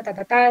estudian,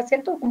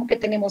 ¿cierto? Como que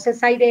tenemos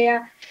esa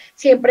idea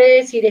siempre de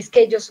decir, es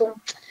que ellos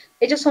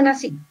son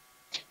así,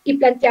 y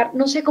plantear,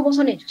 no sé cómo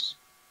son ellos,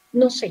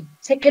 no sé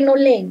que no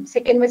leen,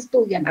 sé que no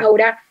estudian,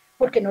 ahora,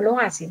 ¿por qué no lo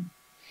hacen?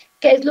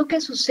 ¿Qué es lo que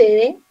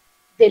sucede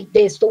de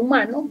esto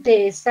humano,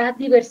 de esa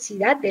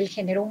diversidad del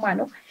género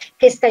humano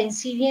que está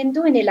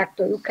incidiendo en el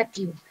acto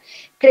educativo?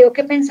 Creo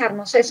que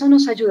pensarnos eso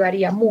nos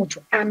ayudaría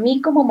mucho. A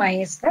mí como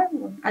maestra,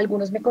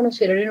 algunos me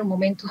conocieron en un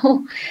momento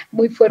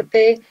muy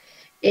fuerte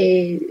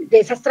de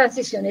esas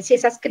transiciones y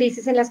esas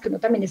crisis en las que uno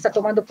también está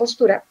tomando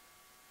postura,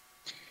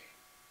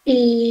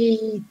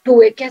 y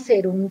tuve que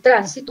hacer un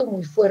tránsito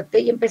muy fuerte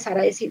y empezar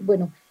a decir,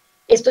 bueno,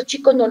 estos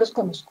chicos no los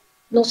conozco,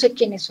 no sé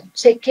quiénes son,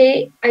 sé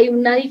que hay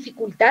una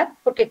dificultad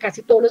porque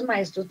casi todos los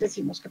maestros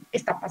decimos que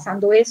está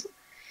pasando eso,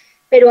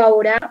 pero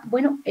ahora,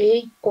 bueno,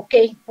 ok,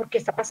 ¿por qué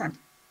está pasando?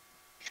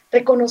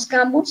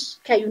 Reconozcamos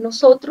que hay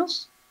unos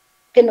otros,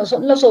 que no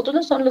son, los otros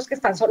no son los que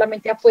están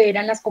solamente afuera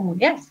en las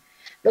comunidades,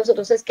 los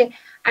otros es que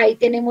ahí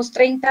tenemos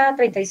 30,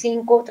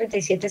 35,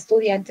 37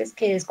 estudiantes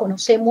que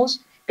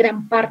desconocemos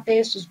gran parte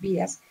de sus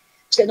vidas.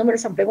 Ustedes no me lo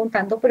están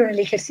preguntando, pero en el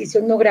ejercicio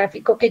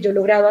etnográfico que yo he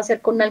logrado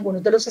hacer con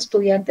algunos de los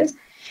estudiantes,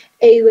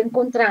 he ido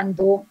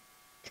encontrando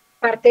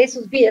parte de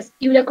sus vidas.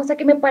 Y una cosa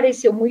que me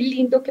pareció muy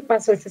lindo que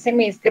pasó este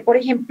semestre, por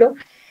ejemplo,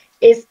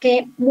 es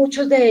que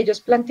muchos de ellos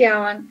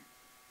planteaban,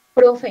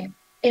 profe,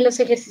 en los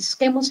ejercicios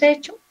que hemos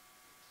hecho,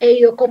 he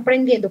ido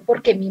comprendiendo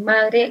por qué mi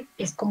madre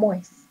es como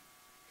es,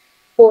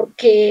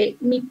 porque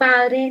mi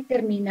padre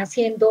termina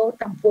siendo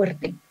tan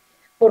fuerte,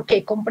 porque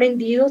he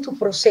comprendido su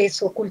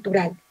proceso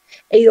cultural,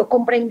 he ido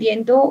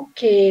comprendiendo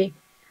que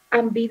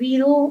han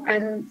vivido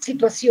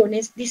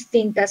situaciones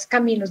distintas,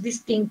 caminos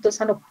distintos,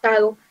 han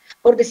optado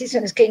por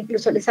decisiones que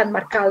incluso les han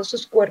marcado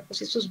sus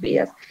cuerpos y sus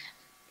vidas.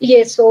 Y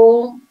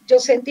eso yo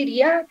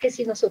sentiría que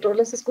si nosotros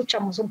los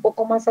escuchamos un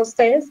poco más a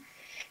ustedes,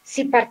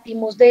 si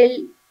partimos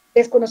del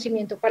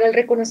desconocimiento para el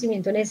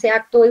reconocimiento en ese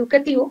acto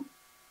educativo,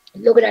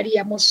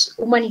 lograríamos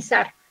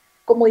humanizar,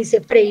 como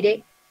dice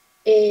Freire,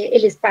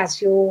 el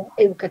espacio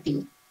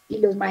educativo y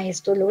los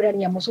maestros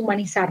lograríamos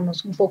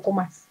humanizarnos un poco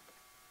más.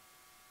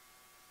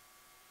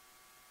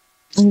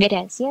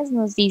 Gracias,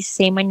 nos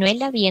dice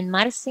Manuela, bien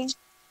Marce.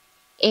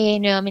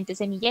 Nuevamente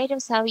Semillero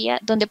Sabia,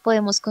 ¿dónde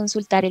podemos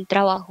consultar el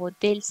trabajo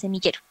del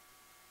semillero?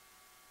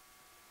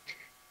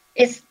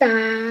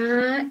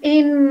 Está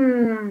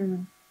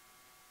en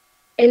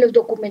los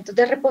documentos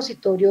de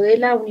repositorio de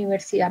la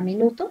Universidad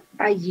Minuto,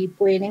 allí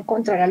pueden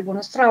encontrar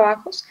algunos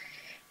trabajos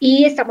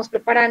y estamos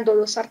preparando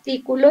 2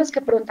 artículos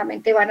que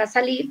prontamente van a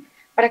salir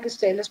para que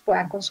ustedes los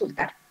puedan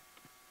consultar.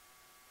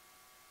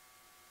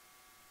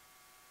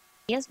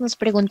 Nos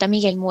pregunta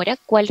Miguel Mora,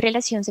 ¿cuál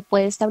relación se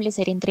puede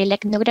establecer entre la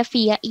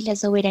etnografía y la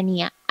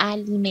soberanía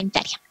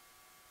alimentaria?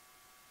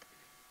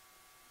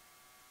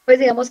 Pues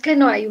digamos que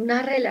no hay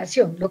una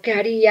relación. Lo que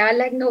haría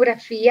la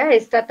etnografía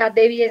es tratar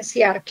de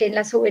evidenciar que en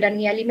la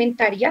soberanía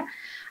alimentaria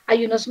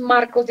hay unos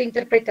marcos de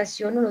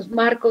interpretación, unos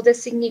marcos de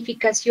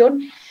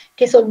significación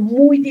que son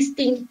muy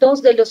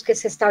distintos de los que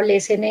se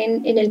establecen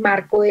en el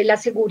marco de la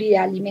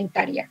seguridad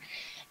alimentaria.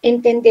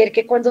 Entender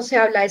que cuando se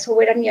habla de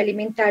soberanía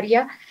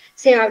alimentaria,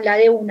 se habla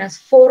de unas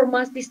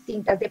formas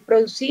distintas de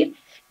producir,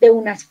 de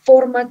unas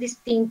formas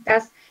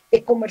distintas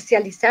de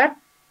comercializar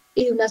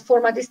y de unas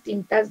formas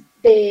distintas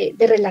de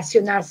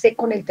relacionarse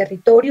con el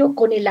territorio,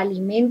 con el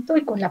alimento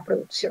y con la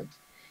producción.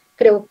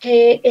 Creo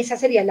que esa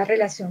sería la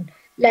relación.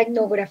 La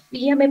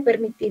etnografía me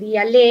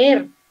permitiría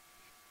leer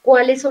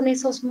cuáles son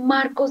esos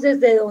marcos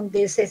desde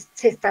donde se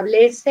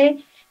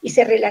establece y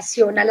se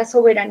relaciona la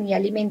soberanía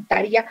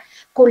alimentaria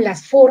con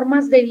las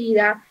formas de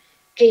vida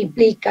que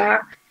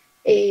implica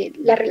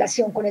la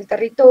relación con el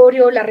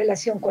territorio, la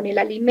relación con el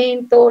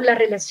alimento, la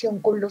relación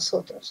con los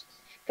otros.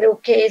 Creo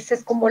que esa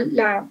es como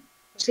la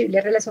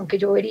posible relación que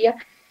yo vería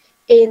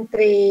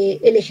entre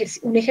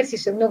un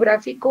ejercicio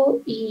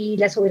etnográfico y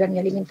la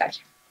soberanía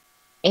alimentaria.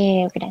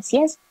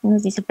 Gracias,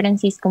 nos dice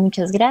Francisco,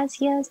 muchas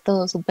gracias,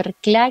 todo súper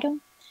claro.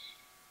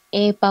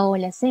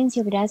 Paola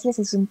Asensio, gracias,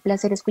 es un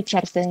placer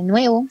escucharte de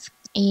nuevo.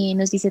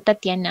 Nos dice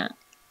Tatiana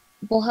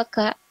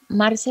Bojaca,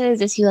 Marce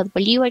desde Ciudad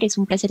Bolívar, es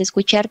un placer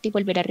escucharte y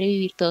volver a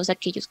revivir todos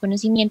aquellos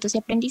conocimientos y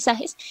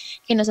aprendizajes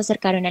que nos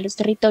acercaron a los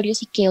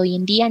territorios y que hoy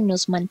en día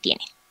nos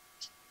mantienen.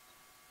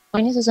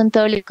 Bueno, esos son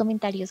todos los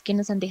comentarios que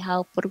nos han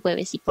dejado por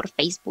Webes y por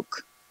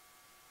Facebook.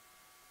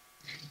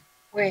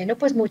 Bueno,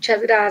 pues muchas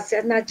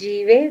gracias,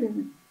 Nayibe,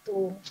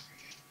 tú,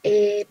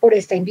 por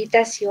esta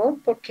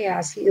invitación, porque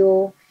ha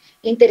sido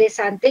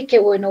interesante y qué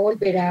bueno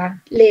volver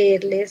a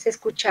leerles,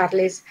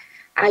 escucharles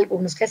a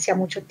algunos que hacía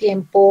mucho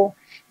tiempo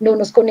no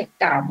nos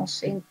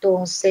conectábamos.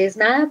 Entonces,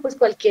 nada, pues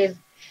cualquier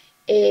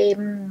eh,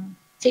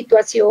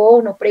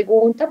 situación o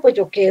pregunta, pues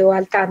yo quedo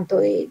al tanto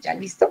de ella,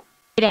 ¿listo?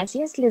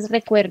 Gracias. Les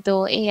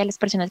recuerdo a las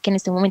personas que en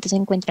este momento se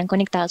encuentran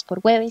conectadas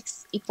por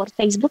Webex y por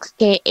Facebook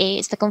que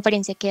esta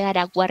conferencia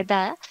quedará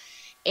guardada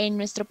en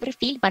nuestro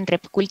perfil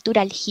Banrep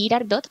Cultural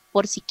Girardot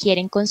por si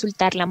quieren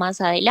consultarla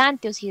más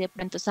adelante o si de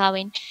pronto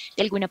saben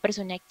de alguna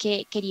persona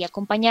que quería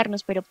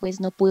acompañarnos pero pues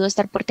no pudo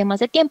estar por temas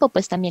de tiempo,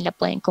 pues también la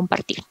pueden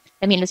compartir.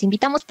 También los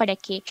invitamos para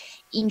que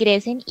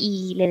ingresen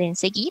y le den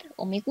seguir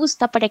o me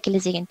gusta para que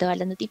les lleguen todas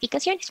las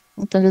notificaciones.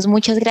 Entonces,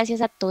 muchas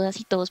gracias a todas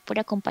y todos por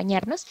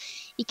acompañarnos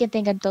y que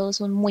tengan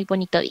todos un muy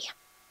bonito día.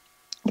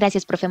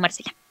 Gracias, profe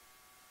Marcela.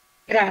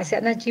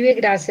 Gracias, Nayibe,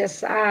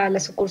 gracias a la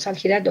sucursal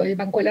Girardot del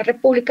Banco de la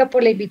República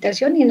por la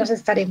invitación y nos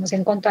estaremos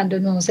encontrando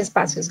en nuevos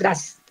espacios.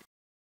 Gracias.